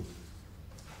same room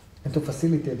and to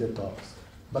facilitate the talks.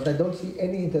 But I don't see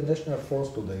any international force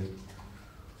today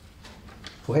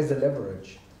who has the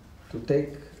leverage to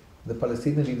take the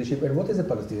Palestinian leadership. And what is the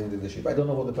Palestinian leadership? I don't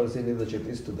know what the Palestinian leadership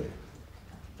is today.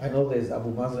 I know there's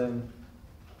Abu Mazen,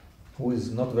 who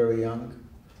is not very young,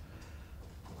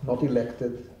 not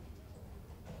elected.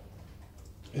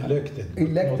 Elected,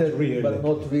 but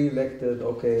not re-elected,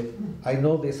 okay. I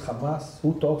know there's Hamas,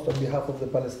 who talks on behalf of the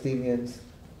Palestinians.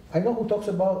 I know who talks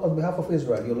about on behalf of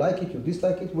Israel. You like it, you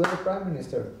dislike it, we're the Prime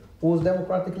Minister, who was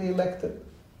democratically elected.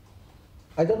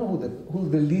 I don't know who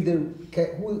is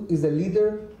the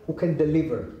leader who can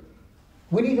deliver.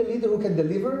 We need a leader who can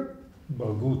deliver.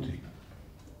 Barghouti.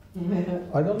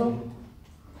 I don't know.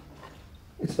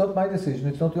 It's not my decision,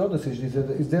 it's not your decision, it's their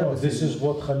decision. This is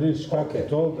what Khalil Shkaki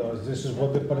told us, this is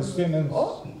what the Palestinians...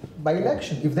 Oh, by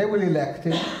election, if they will elect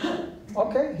him,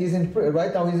 okay,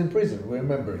 right now he's in prison, we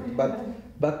remember.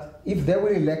 But if they will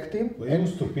elect him... We're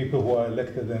used to people who are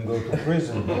elected and go to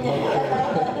prison, but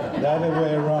not the other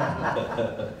way around.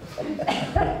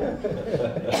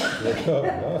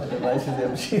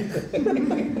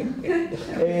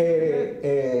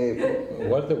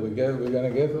 What are we going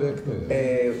to get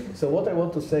elected? So what I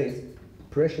want to say is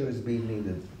pressure is being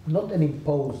needed, not an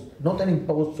imposed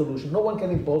solution. No one can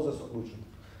impose a solution.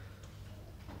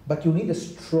 But you need a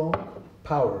strong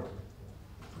power.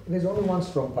 There's only one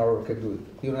strong power who can do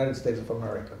it, the United States of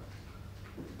America.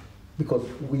 Because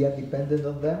we are dependent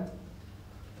on them.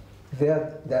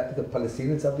 The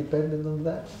Palestinians are dependent on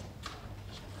that.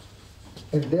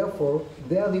 And therefore,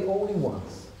 they are the only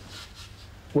ones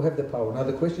who have the power. Now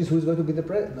the question is who is going to be the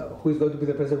president? No, who is going to be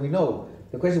the president? We know.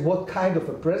 The question is what kind of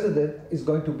a president is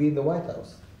going to be in the White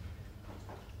House?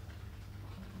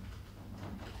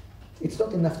 It's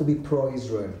not enough to be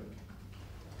pro-Israel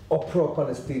or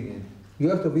pro-Palestinian. You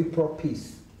have to be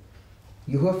pro-peace.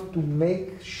 You have to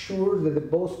make sure that the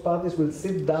both parties will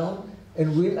sit down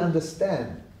and will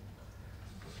understand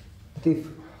that if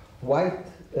white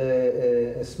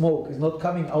smoke is not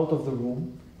coming out of the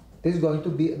room, there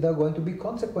are going to be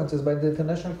consequences by the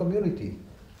international community.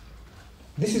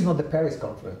 This is not the Paris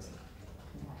conference.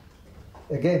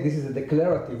 Again, this is a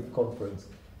declarative conference.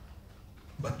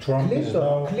 But Trump is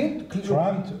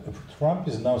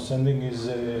now sending his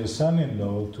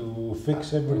son-in-law to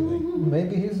fix everything.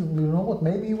 Maybe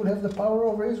maybe he will have the power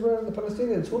over Israel and the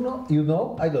Palestinians. Who knows? You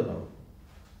know? I don't know.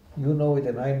 You know it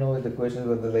and I know it. The question is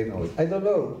whether they know it. I don't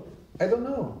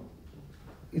know.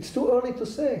 It's too early to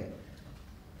say.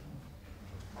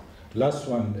 Last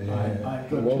one, I've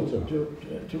got Walter.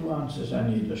 two answers I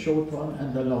need, the short one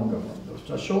and the longer one.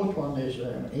 The short one is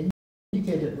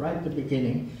indicated right at the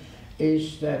beginning,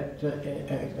 is that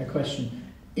a question,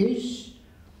 is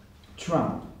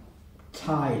Trump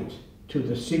tied to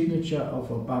the signature of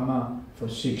Obama for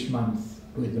 6 months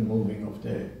with the moving of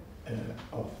the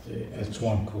That's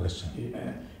one question.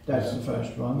 That's the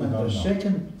first one. And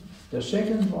the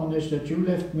second one is that you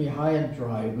left me high and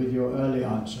dry with your early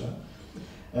answer,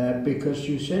 because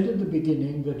you said at the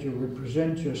beginning that you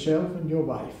represent yourself and your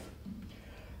wife.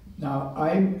 Now,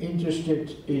 I'm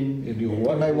interested in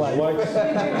my wife.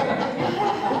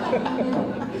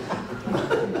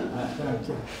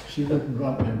 She wouldn't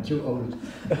want me, I'm too old.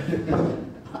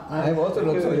 I'm also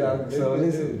not so young, so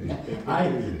listen.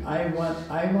 I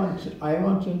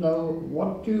want to know,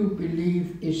 what do you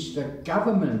believe is the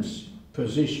government's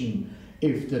position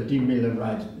if the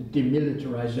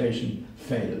demilitarization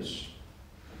fails.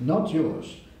 Not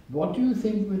yours. What do you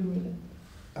think will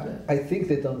I think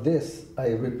that on this,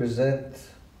 I represent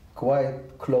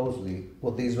quite closely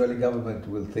what the Israeli government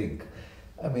will think.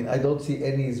 I mean, I don't see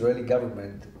any Israeli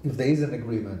government, if there is an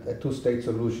agreement, a two-state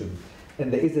solution,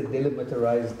 and there is a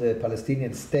demilitarized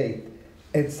Palestinian state,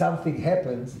 and something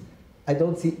happens, I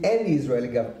don't see any Israeli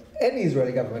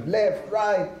government, left,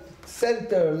 right,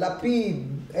 center, Lapid,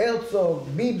 Herzog,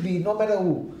 Bibi, no matter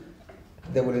who,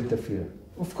 they will interfere.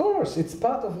 Of course, it's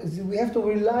part of, we have to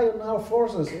rely on our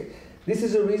forces. This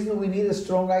is the reason we need a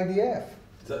strong IDF.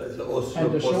 The Oslo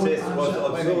And the short process was answer,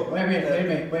 also... wait a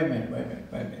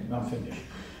minute, not finished.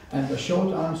 And the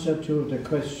short answer to the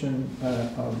question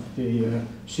of the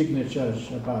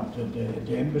signatures about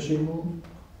the embassy move,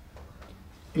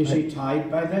 is he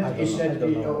tied by that? Is that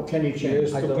or can he He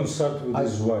change has it? to consult with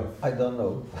his wife. I don't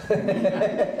know.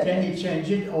 Can he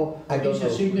change it, or I don't is a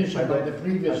know. signature by the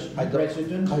previous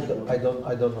president? I don't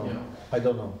know. Yeah. I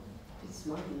don't know. It's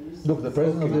smart to use Look, the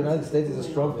President of the United States is a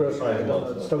strong person,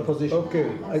 strong position.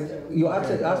 Okay. You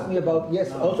asked me about,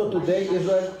 yes, also today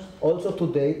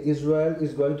Israel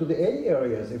is going to the A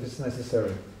areas if it's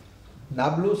necessary.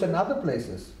 Nablus and other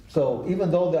places. So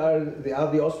even though there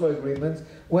are the Oslo agreements,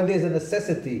 when there's a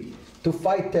necessity to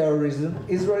fight terrorism,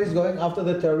 Israel is going after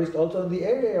the terrorists also in the A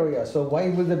area. So why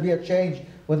will there be a change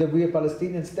when there be a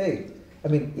Palestinian state? I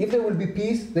mean, if there will be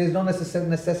peace, there is no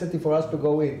necessity for us to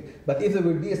go in. But if there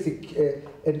will be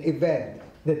an event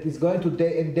that is going to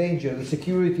endanger the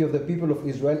security of the people of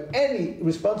Israel, any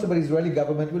responsible Israeli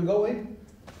government will go in.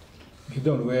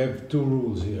 We have two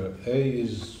rules here. A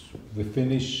is we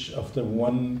finish after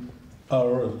 1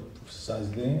 hour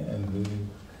precisely, and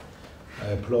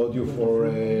I applaud you for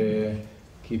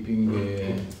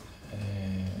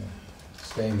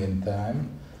staying in time.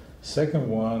 Second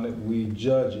one, we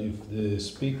judge if the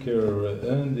speaker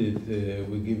earned it,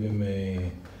 we give him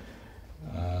a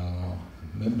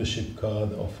membership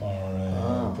card of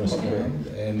our president,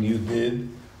 and you did,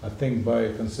 I think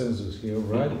by consensus here,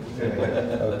 right?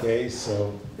 Okay,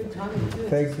 so Good timing too.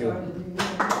 Thank you. Started the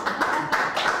meeting.